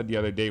 like I said the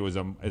other day, is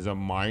a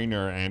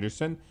minor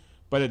Anderson,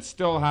 but it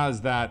still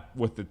has that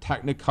with the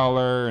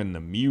Technicolor and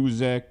the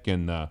music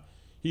and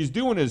he's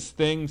doing his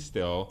thing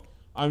still.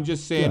 I'm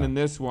just saying in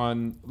this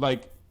one,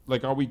 like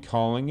are we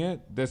calling it?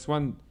 This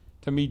one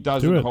to me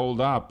doesn't hold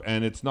up,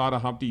 and it's not a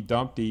Humpty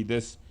Dumpty.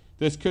 This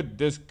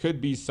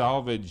could be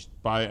salvaged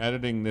by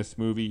editing this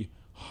movie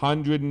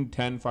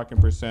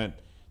 110%.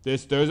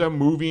 There's a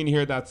movie in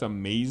here that's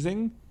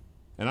amazing,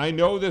 and I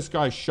know this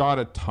guy shot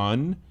a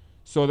ton,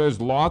 so there's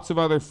lots of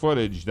other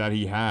footage that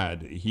he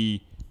had.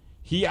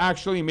 He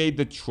actually made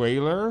the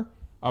trailer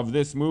of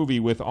this movie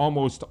with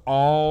almost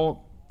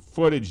all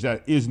footage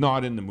that is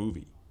not in the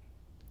movie.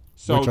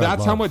 So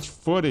that's how much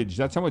footage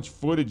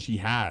he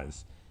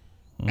has.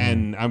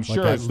 And I'm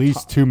sure at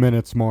least 2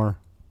 minutes more.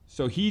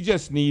 So he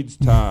just needs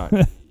to cut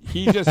it.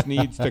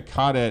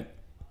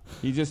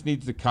 He just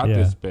needs to cut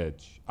this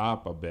bitch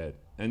up a bit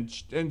and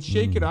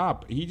shake it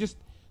up. He just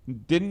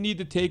didn't need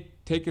to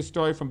take a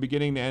story from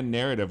beginning to end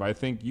narrative. I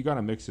think you got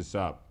to mix this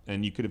up,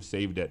 and you could have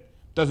saved it.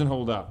 Doesn't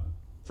hold up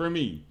for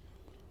me.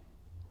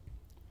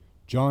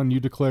 John, you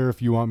declare if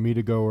you want me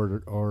to go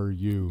or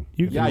you.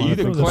 You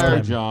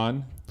declare,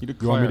 John. You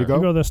declare. You want me to go?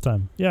 You go this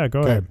time. Yeah,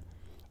 go ahead.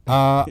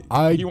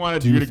 I he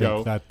wanted do you to think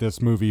go. that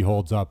this movie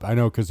holds up. I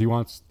know, because he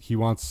wants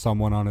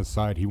someone on his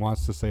side. He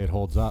wants to say it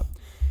holds up.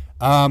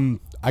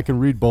 I can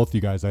read both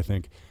you guys, I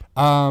think.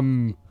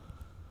 I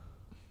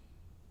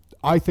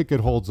think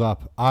it holds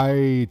up.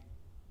 And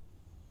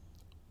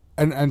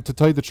to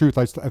tell you the truth,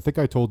 I think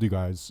I told you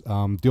guys,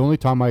 the only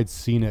time I'd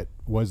seen it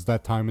was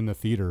that time in the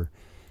theater.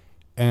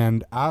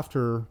 And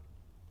after,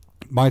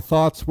 my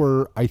thoughts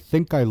were, I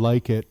think I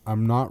like it.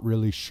 I'm not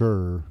really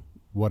sure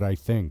what I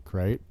think,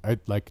 right?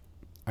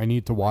 I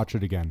need to watch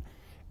it again.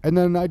 And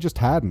then I just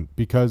hadn't,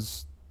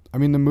 because, I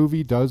mean, the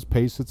movie does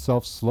pace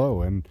itself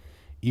slow. And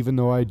even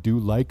though I do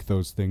like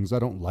those things, I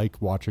don't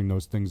like watching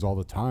those things all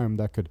the time.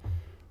 That could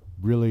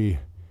really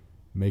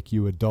make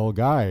you a dull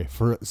guy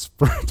for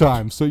a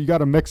time. So you got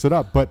to mix it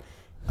up. But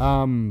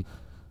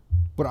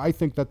I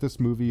think that this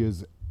movie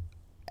is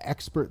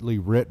expertly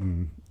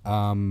written.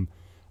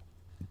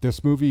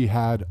 This movie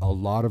had a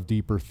lot of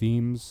deeper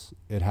themes.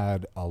 It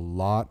had a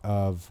lot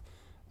of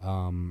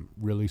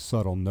really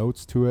subtle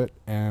notes to it,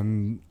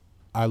 and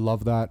I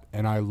love that.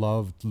 And I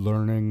loved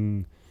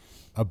learning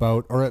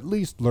about, or at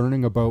least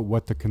learning about,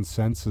 what the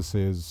consensus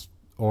is,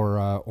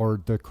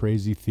 or the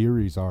crazy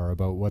theories are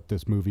about what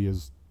this movie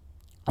is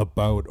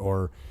about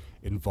or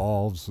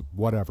involves,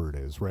 whatever it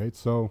is, right?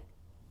 So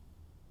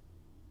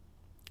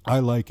I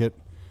like it.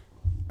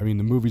 I mean,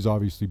 the movie's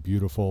obviously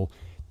beautiful.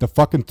 The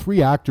fucking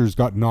 3 actors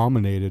got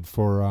nominated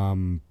for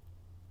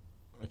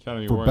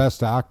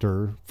best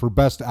actor,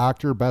 best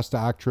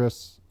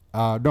actress.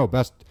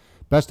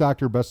 Best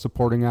actor, best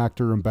supporting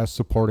actor, and best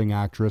supporting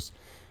actress.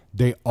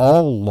 They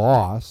all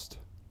lost,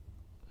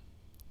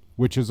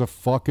 which is a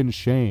fucking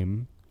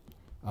shame.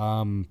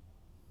 Well,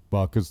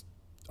 because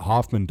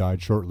Hoffman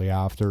died shortly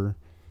after,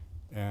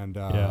 and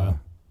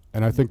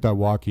I think that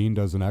Joaquin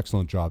does an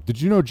excellent job.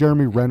 Did you know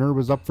Jeremy Renner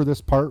was up for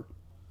this part?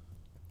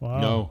 Wow.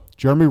 No.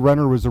 Jeremy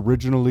Renner was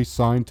originally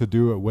signed to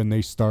do it when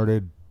they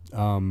started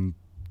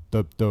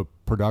the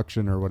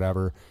production or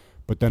whatever,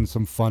 but then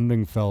some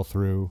funding fell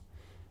through,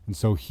 and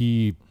so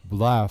he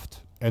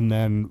left. And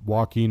then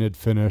Joaquin had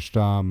finished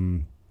that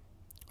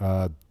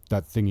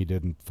thing he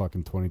did in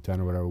fucking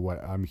 2010 or whatever.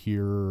 What, I'm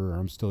Here, or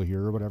I'm Still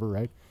Here, or whatever,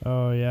 right?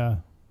 Oh yeah.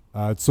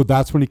 So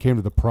that's when he came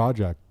to the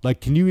project.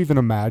 Like, can you even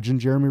imagine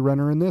Jeremy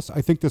Renner in this?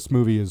 I think this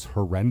movie is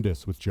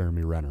horrendous with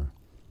Jeremy Renner.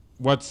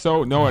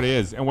 it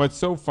is, and what's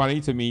so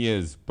funny to me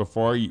is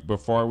before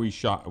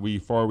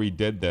we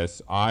did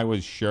this, I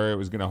was sure it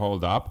was going to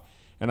hold up,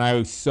 and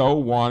I so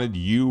wanted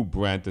you,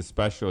 Brent,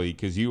 especially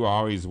because you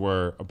always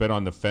were a bit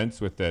on the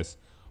fence with this.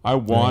 I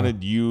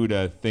wanted you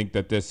to think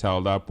that this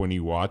held up when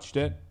you watched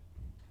it,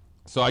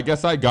 so I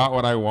guess I got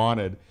what I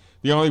wanted.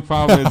 The only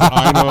problem is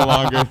I no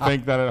longer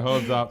think that it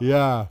holds up.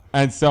 Yeah.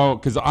 And so,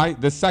 because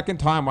the second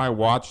time I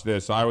watched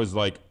this, I was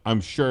like, I'm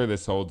sure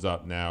this holds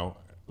up now.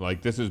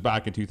 Like, this was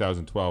back in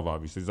 2012,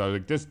 obviously. So I was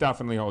like, this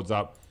definitely holds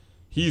up.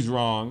 He's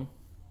wrong.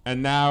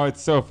 And now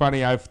it's so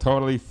funny. I've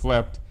totally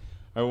flipped.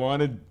 I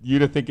wanted you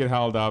to think it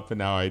held up, and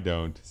now I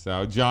don't.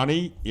 So,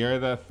 Johnny, you're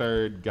the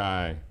third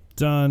guy.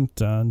 Dun,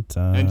 dun,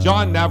 dun. And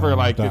John never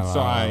liked it, so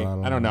I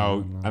don't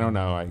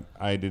know.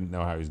 I didn't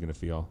know how he was going to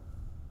feel.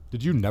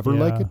 Did you never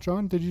like it,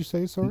 John? Did you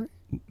say sorry?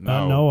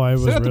 No, I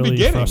was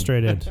really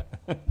frustrated.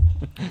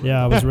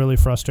 Yeah, I was really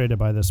frustrated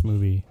by this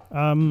movie.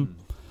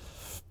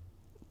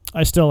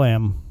 I still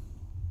am.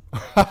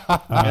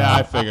 Yeah,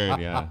 I figured.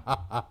 Yeah.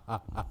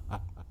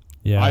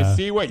 Yeah. I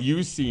see what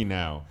you see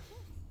now.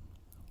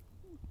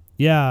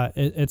 Yeah,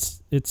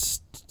 it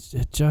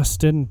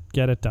just didn't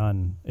get it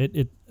done.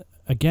 It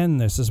again,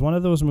 this is one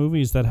of those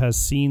movies that has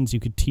scenes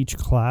you could teach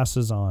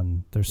classes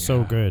on. They're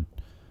so good.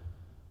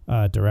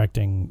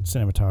 Directing,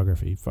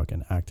 cinematography,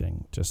 fucking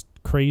acting, just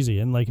crazy.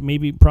 And like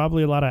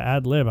probably a lot of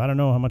ad lib. I don't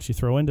know how much you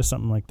throw into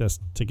something like this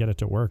to get it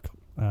to work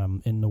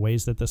in the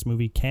ways that this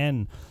movie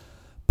can.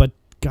 But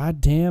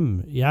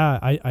goddamn, yeah,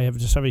 I have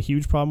a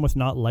huge problem with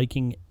not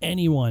liking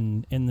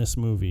anyone in this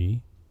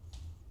movie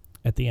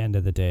at the end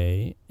of the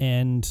day.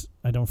 And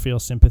I don't feel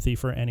sympathy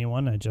for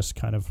anyone. I just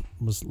kind of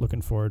was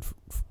looking forward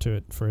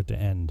for it to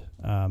end.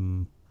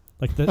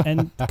 Like the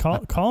end,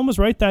 Colin was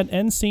right. That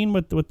end scene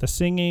with the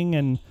singing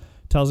and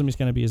tells him he's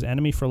going to be his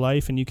enemy for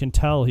life, and you can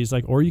tell he's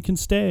like, or you can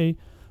stay.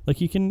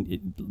 Like you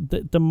can,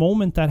 the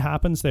moment that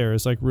happens there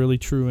is like really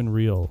true and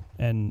real,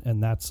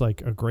 and that's like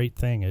a great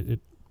thing.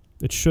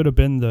 It should have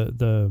been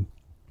the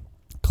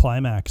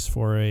climax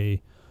for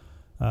a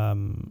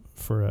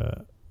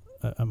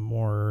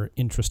more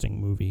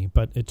interesting movie,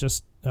 but it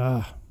just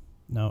no,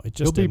 it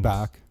just It'll be didn't.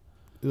 back.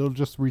 It'll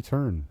just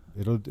return.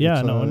 In a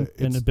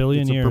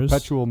billion years, it's a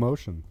perpetual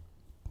motion.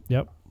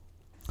 Yep.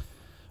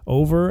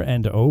 Over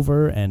and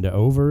over and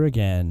over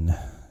again.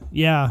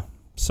 Yeah.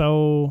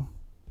 So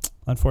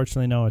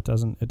unfortunately, no, it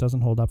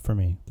doesn't hold up for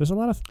me. There's a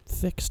lot of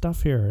thick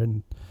stuff here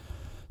and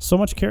so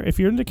much if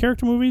you're into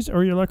character movies,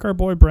 or you're like our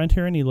boy Brent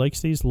here and he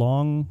likes these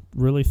long,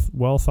 really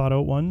well thought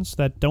out ones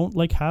that don't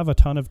like have a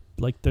ton of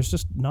like, there's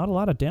just not a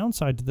lot of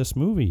downside to this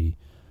movie.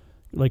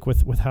 Like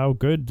with how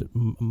good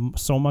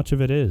so much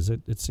of it is.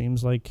 It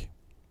seems like,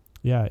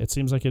 it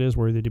seems like it is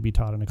worthy to be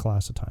taught in a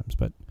class at times,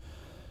 but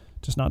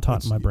just not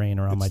taught in my brain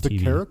or on my TV. It's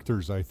the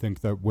characters, I think,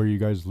 that where you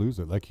guys lose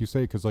it. Like you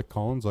say, because like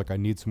Colin's like, I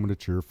need someone to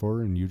cheer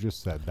for, and you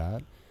just said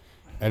that.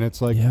 And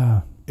it's like,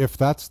 if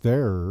that's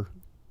there,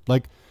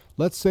 like,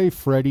 let's say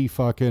Freddy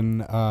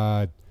fucking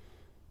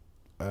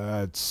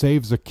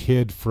saves a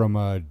kid from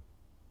a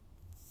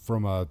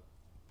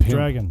pimp,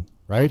 dragon.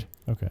 Right?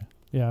 Okay.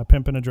 Yeah, a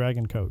pimp in a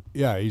dragon coat.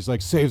 Yeah, he's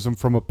like saves him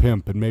from a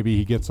pimp, and maybe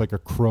he gets like a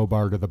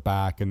crowbar to the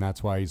back, and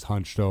that's why he's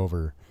hunched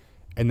over.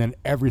 And then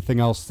everything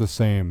else the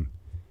same.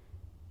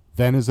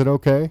 Then is it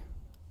okay?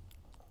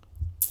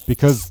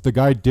 Because the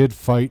guy did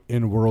fight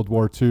in World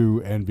War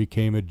II and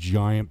became a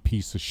giant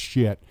piece of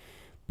shit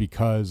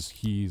because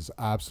he's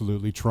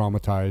absolutely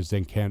traumatized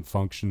and can't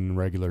function in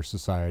regular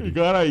society.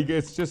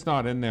 It's just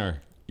not in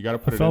there. You gotta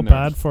put it in there.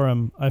 I felt bad for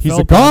him. He's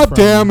a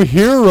goddamn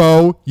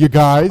hero, you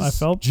guys.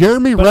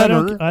 Jeremy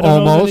Renner, I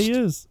don't almost.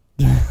 know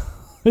that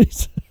he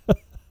is.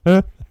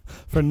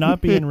 For not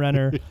being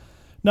Renner.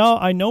 No,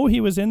 I know he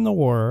was in the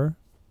war.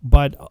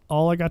 But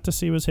all I got to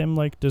see was him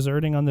like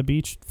deserting on the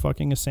beach,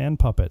 fucking a sand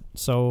puppet.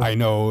 So I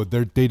know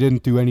they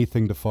didn't do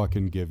anything to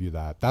fucking give you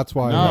that. That's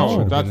why.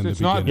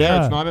 It's not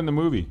there. It's not in the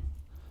movie.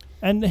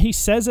 And he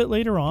says it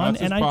later on,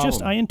 and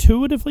problem. I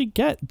intuitively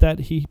get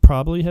that he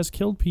probably has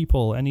killed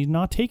people, and he's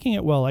not taking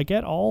it well. I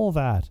get all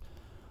that.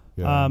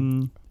 Yeah.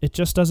 It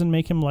just doesn't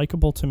make him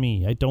likable to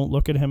me. I don't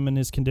look at him in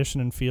his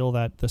condition and feel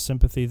that the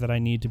sympathy that I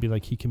need to be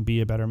like he can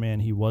be a better man.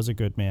 He was a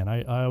good man.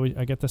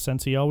 I get the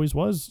sense he always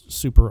was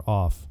super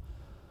off.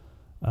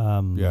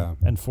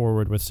 And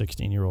forward with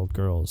 16-year-old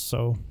girls.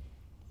 So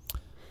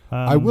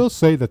I will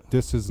say that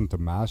this isn't a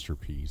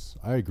masterpiece.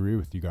 I agree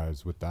with you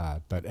guys with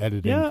that. That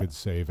editing could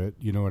save it.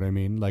 You know what I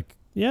mean? Like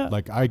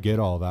I get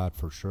all that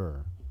for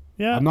sure.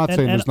 Yeah. I'm not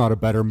saying there's not a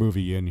better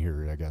movie in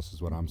here, I guess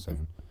is what I'm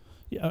saying.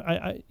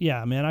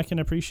 Yeah, man, I can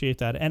appreciate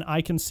that. And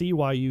I can see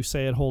why you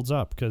say it holds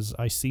up, because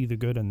I see the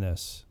good in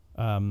this.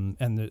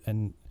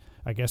 And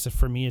I guess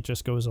for me, it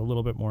just goes a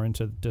little bit more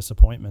into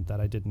disappointment that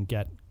I didn't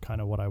get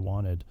kind of what I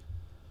wanted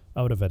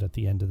out of it at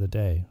the end of the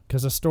day.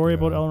 Because a story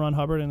about L. Ron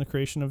Hubbard and the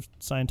creation of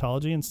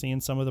Scientology and seeing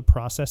some of the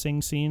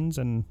processing scenes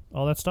and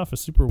all that stuff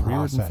is super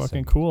weird and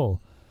fucking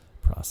cool.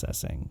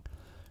 Processing.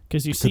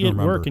 Because you see it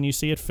work and you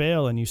see it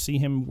fail, and you see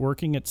him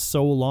working it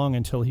so long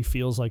until he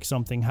feels like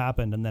something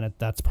happened, and then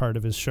that's part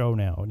of his show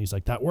now. And he's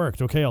like, that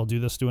worked. Okay, I'll do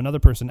this to another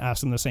person.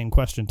 Ask them the same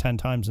question 10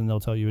 times, and they'll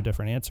tell you a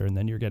different answer, and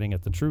then you're getting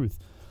at the truth.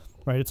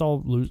 Right? It's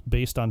all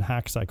based on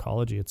hack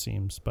psychology, it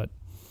seems. But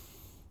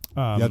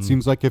yeah, it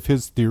seems like if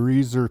his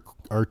theories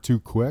are too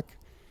quick,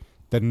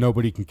 then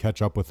nobody can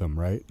catch up with him,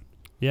 right?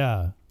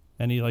 Yeah.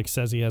 And he like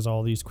says he has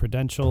all these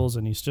credentials,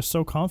 and he's just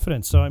so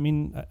confident. So I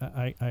mean,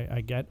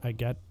 I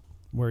get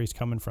where he's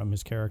coming from,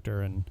 his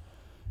character,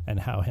 and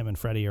how him and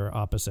Freddy are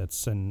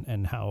opposites,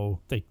 and how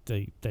they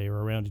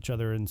are around each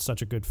other in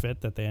such a good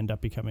fit that they end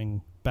up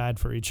becoming bad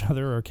for each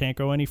other or can't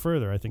go any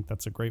further. I think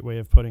that's a great way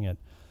of putting it.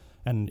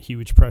 And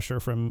huge pressure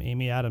from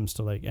Amy Adams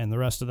to and the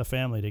rest of the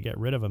family to get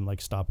rid of him,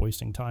 like stop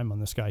wasting time on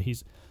this guy.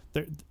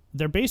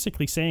 They're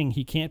basically saying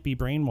he can't be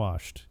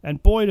brainwashed.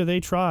 And boy, do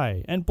they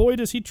try. And boy,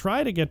 does he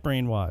try to get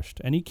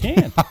brainwashed. And he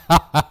can't.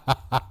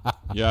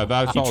 Yeah,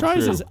 that's all true. He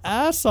tries his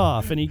ass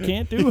off and he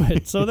can't do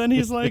it. So then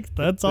he's like,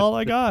 that's all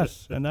I got.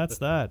 And that's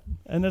that.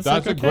 And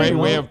that's a great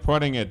way of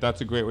putting it.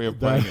 That's a great way of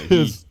putting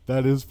it.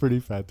 That is pretty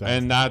fantastic.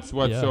 And that's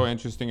what's so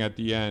interesting at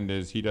the end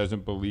is he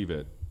doesn't believe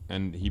it.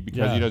 And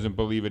because he doesn't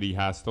believe it, he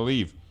has to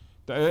leave.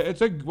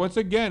 Once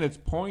again, it's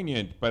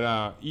poignant,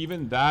 but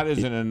even that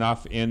isn't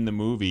enough in the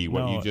movie.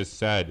 What you just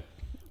said,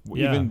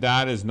 even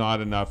that is not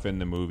enough in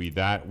the movie.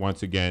 That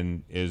once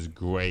again is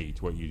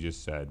great. What you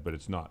just said, but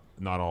it's not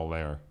all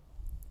there.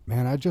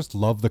 Man, I just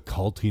love the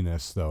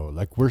cultiness though.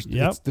 Like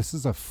this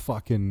is a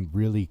fucking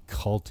really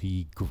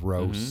culty,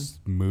 gross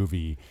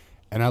movie,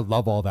 and I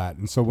love all that.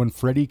 And so when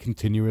Freddy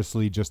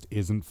continuously just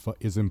is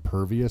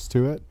impervious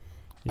to it.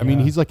 I mean,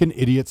 he's like an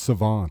idiot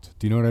savant.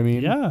 Do you know what I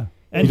mean? Yeah.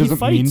 And he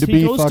doesn't mean to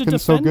be fucking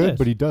so good,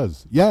 but he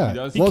does.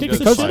 Yeah. He kicks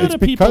the shit out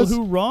of people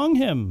who wrong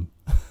him.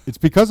 It's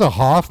because of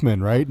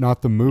Hoffman, right?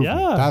 Not the movie.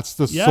 Yeah. That's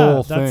the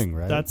sole thing,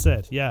 right? That's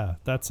it. Yeah,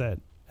 that's it.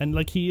 And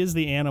like he is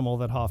the animal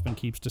that Hoffman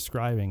keeps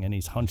describing, and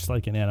he's hunched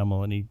like an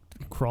animal, and he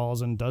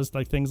crawls and does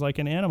like things like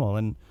an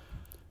animal,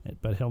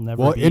 but he'll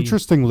never. Well,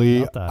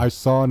 interestingly, I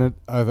saw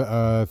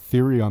a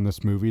theory on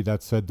this movie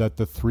that said that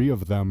the three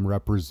of them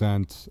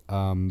represent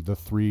the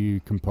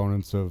three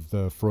components of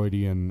the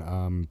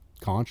Freudian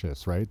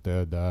conscious, right?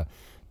 The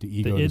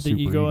ego, the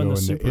superego, and the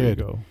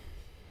superego.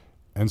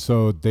 And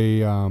so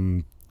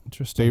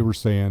they were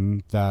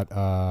saying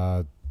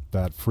that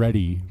that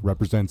Freddy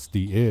represents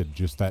the id,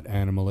 just that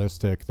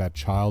animalistic, that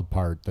child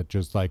part that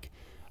just like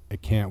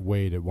it can't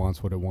wait, it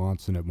wants what it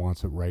wants, and it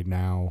wants it right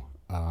now.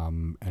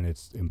 And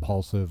it's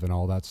impulsive and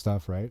all that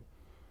stuff, right?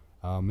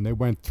 And they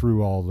went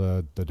through all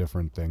the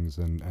different things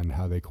and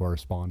how they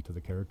correspond to the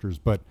characters.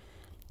 But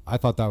I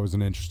thought that was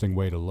an interesting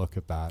way to look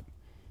at that.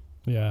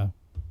 Yeah.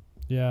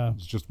 Yeah.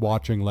 It's just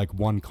watching like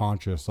one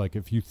conscious. Like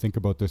if you think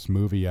about this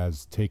movie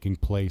as taking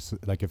place,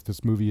 like if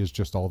this movie is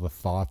just all the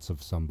thoughts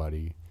of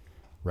somebody,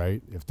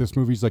 right? If this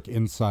movie's like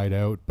Inside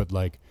Out, but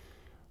like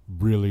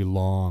really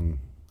long,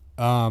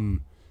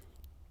 then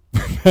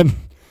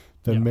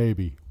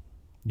maybe.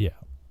 Yeah.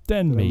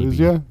 Then maybe. Did I lose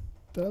you?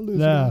 Did I lose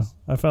you? No,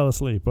 I fell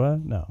asleep.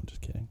 What? No, I'm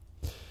just kidding.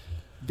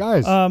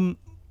 Guys.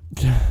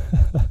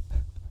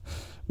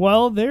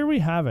 Well, there we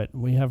have it.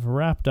 We have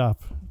wrapped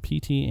up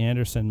P.T.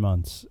 Anderson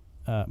month.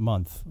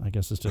 I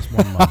guess it's just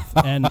 1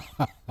 month. And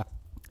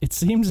it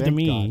seems to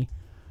me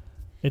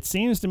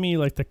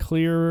like the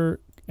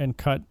clear and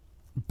cut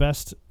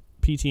best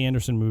P.T.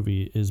 Anderson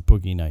movie is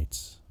Boogie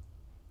Nights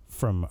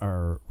from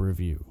our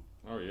review.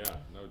 Oh, yeah.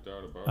 No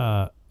doubt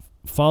about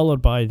it.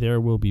 Followed by There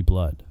Will Be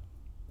Blood.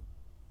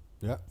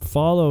 Yeah.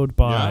 Followed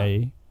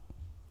by,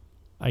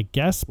 I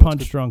guess,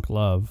 Punch Drunk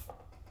Love.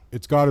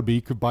 It's got to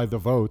be by the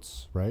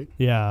votes, right?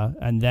 Yeah,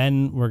 and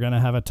then we're going to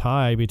have a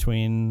tie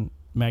between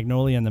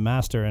Magnolia and The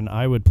Master, and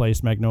I would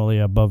place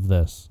Magnolia above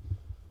this.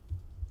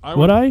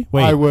 Would I?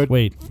 Wait, I would.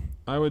 Wait.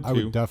 I would, too. I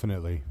would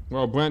definitely.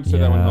 Well, Brent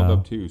said that one held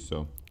up, too,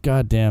 so.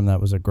 God damn,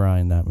 that was a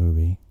grind, that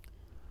movie.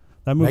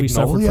 That movie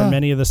suffered from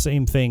many of the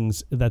same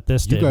things that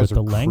this did with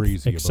the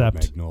length,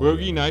 except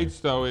Boogie Nights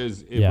though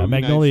is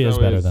Magnolia is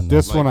better than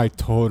this one. I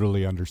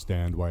totally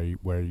understand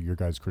where your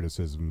guys'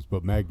 criticisms,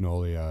 but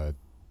Magnolia,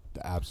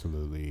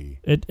 absolutely.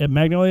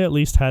 Magnolia at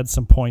least had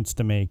some points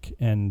to make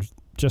and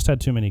just had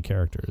too many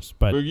characters.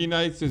 But Boogie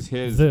Nights is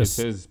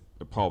his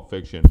Pulp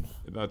Fiction.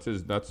 It's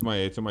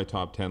in my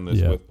top 10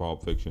 list with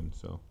Pulp Fiction.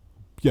 So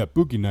yeah,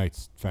 Boogie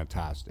Nights,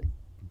 fantastic.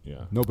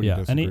 Yeah, nobody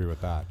disagree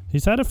with that.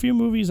 He's had a few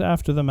movies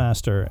after The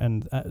Master,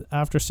 and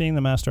after seeing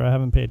The Master, I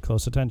haven't paid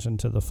close attention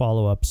to the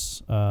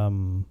follow-ups.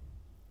 Phantom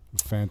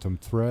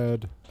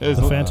Thread. The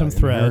Phantom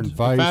Thread.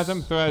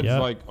 Phantom Thread's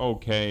like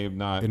okay,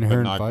 not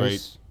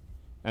great.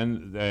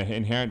 And the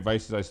Inherent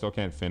Vices I still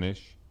can't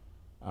finish.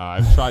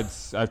 I've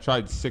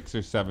tried 6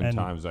 or 7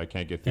 times. I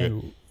can't get through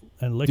it.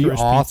 And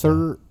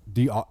Licorice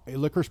Pizza.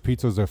 Licorice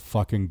Pizza is a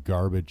fucking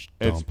garbage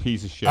dump. It's a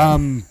piece of shit.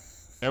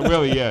 It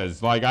really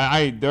is. Like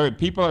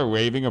people are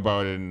raving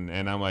about it,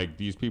 and I'm like,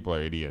 these people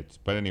are idiots.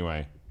 But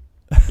anyway,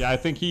 yeah, I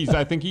think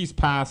he's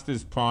past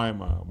his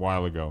prime a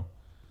while ago.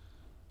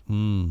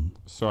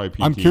 Sorry, PT.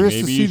 I'm curious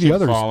to see the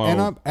others,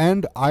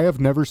 and I have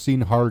never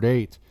seen Hard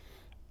 8.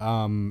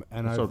 And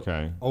It's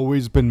okay.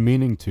 always been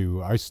meaning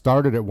to. I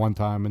started it one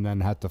time and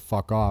then had to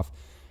fuck off.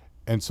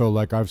 And so,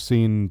 like, I've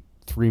seen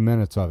 3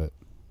 minutes of it.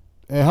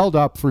 It held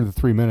up for the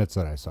 3 minutes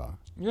that I saw.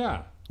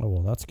 Yeah. Oh,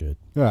 well, that's good.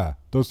 Yeah,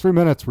 those 3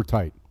 minutes were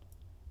tight.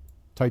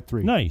 Tight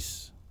 3.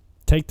 Nice.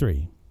 Take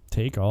 3.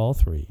 Take all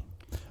 3.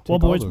 Well,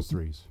 Take all boys, those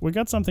threes. we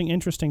got something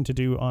interesting to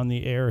do on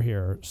the air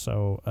here.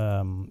 So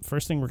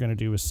first thing we're going to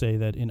do is say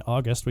that in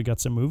August we got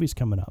some movies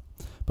coming up.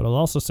 But I'll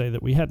also say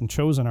that we hadn't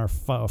chosen our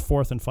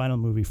fourth and final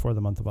movie for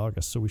the month of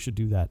August. So we should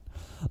do that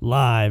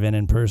live and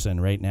in person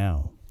right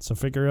now. So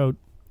figure out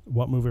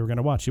what movie we're going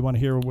to watch. You want to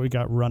hear what we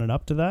got running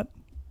up to that?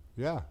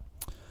 Yeah.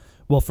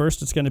 Well,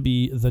 first it's going to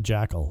be The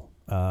Jackal.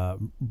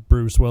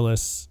 Bruce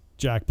Willis,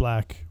 Jack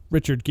Black,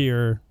 Richard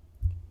Gere,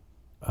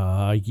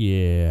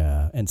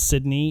 and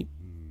Sydney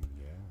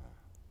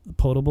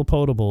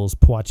Potables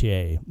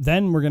Poitier.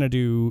 Then we're going to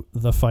do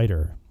The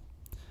Fighter.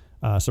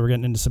 So we're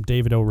getting into some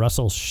David O.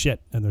 Russell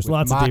shit, and there's With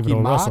lots of David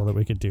O. Marky Russell Mark? that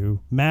we could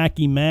do.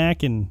 Mackie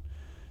Mac and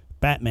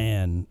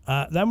Batman.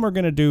 Then we're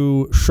going to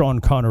do Sean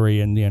Connery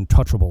and The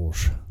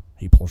Untouchables.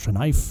 He pulls a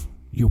knife,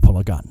 you pull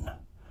a gun.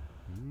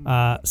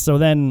 So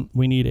then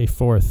we need a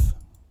fourth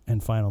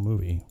and final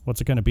movie. What's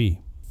it going to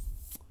be?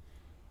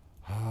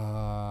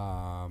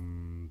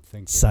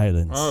 Thinking.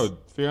 Silence. Oh,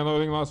 Fear and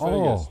Loathing Las Vegas.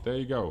 Oh. There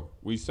you go.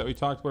 We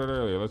talked about it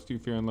earlier. Let's do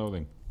Fear and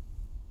Loathing.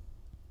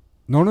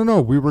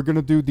 No. We were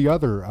gonna do the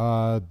other,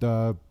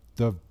 the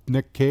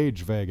Nick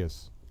Cage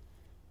Vegas.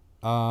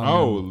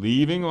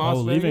 Leaving Las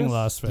Vegas. Leaving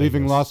Las Vegas.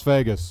 Leaving Las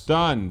Vegas.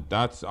 Done.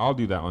 I'll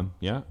do that one.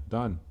 Yeah,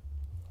 done.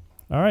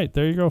 All right,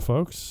 there you go,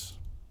 folks.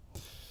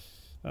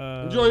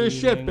 Enjoy your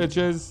shit,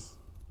 bitches.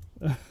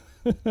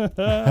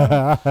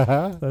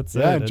 That's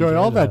Yeah, it. enjoy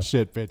all that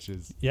shit,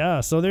 bitches. Yeah,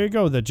 so there you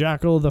go. The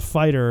Jackal, The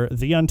Fighter,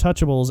 The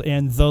Untouchables,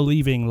 and The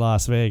Leaving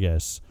Las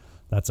Vegas.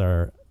 That's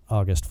our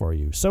August for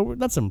you. So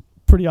that's some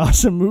pretty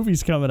awesome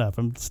movies coming up.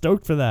 I'm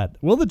stoked for that.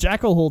 Will The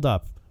Jackal hold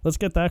up? Let's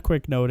get that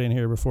quick note in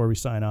here before we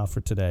sign off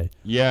for today.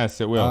 Yes,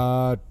 it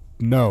will.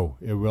 No,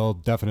 it will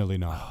definitely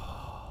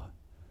not.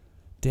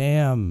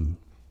 Damn.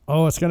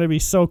 Oh, it's going to be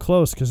so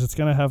close because it's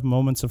going to have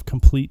moments of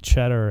complete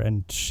cheddar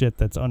and shit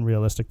that's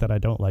unrealistic that I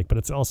don't like, but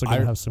it's also going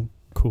to have some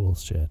cool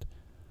shit.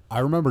 I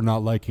remember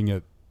not liking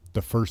it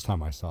the first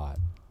time I saw it.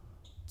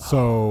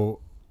 So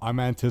I'm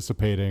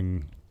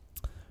anticipating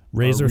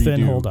Razor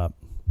Thin redo. Hold Up.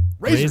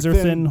 Razor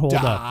Thin Hold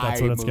Up.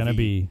 That's what it's going to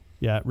be.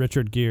 Yeah,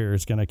 Richard Gere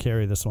is going to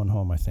carry this one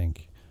home, I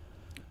think.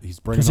 He's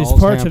bringing Because all he's his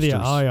part of hamsters. the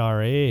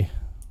IRA.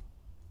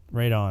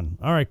 Right on.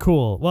 All right,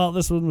 cool. Well,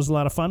 this one was a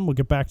lot of fun. We'll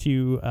get back to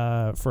you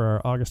for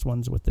our August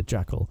ones with The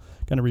Jackal.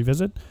 Going to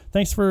revisit.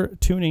 Thanks for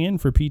tuning in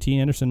for P.T.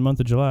 Anderson month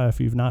of July.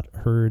 If you've not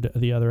heard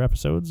the other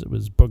episodes, it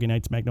was Boogie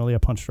Nights, Magnolia,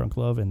 Punch Drunk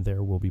Love, and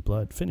There Will Be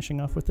Blood. Finishing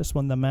off with this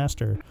one, The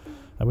Master.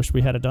 I wish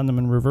we had done them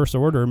in reverse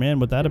order. Man,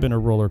 would that have been a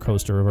roller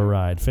coaster of a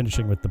ride,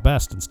 finishing with the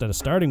best instead of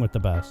starting with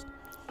the best.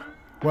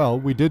 Well,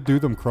 we did do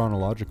them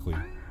chronologically.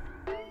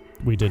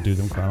 We did do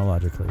them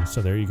chronologically,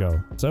 so there you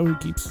go. So he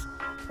keeps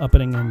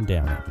upping and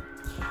downing.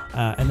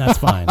 And that's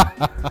fine.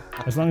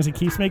 As long as he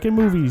keeps making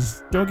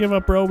movies. Don't give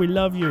up, bro. We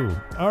love you.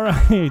 All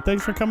right.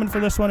 Thanks for coming for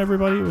this one,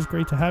 everybody. It was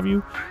great to have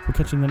you. We'll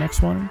catch you in the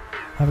next one.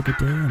 Have a good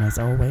day. And as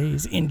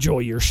always, enjoy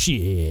your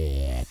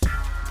shit.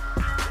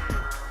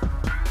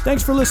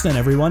 Thanks for listening,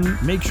 everyone.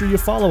 Make sure you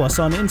follow us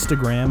on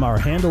Instagram. Our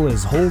handle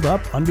is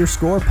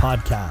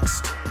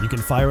holdup_podcast. You can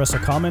fire us a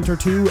comment or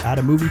two, add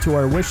a movie to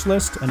our wish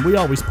list, and we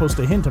always post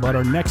a hint about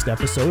our next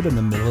episode in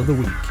the middle of the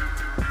week.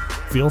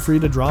 Feel free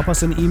to drop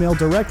us an email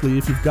directly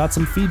if you've got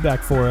some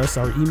feedback for us.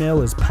 Our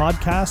email is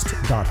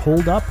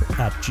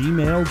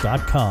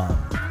podcast.holdup@gmail.com.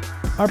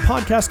 Our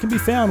podcast can be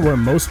found where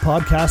most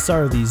podcasts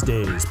are these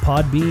days: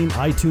 Podbean,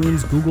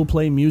 iTunes, Google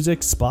Play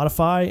Music,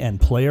 Spotify,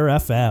 and Player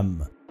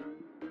FM.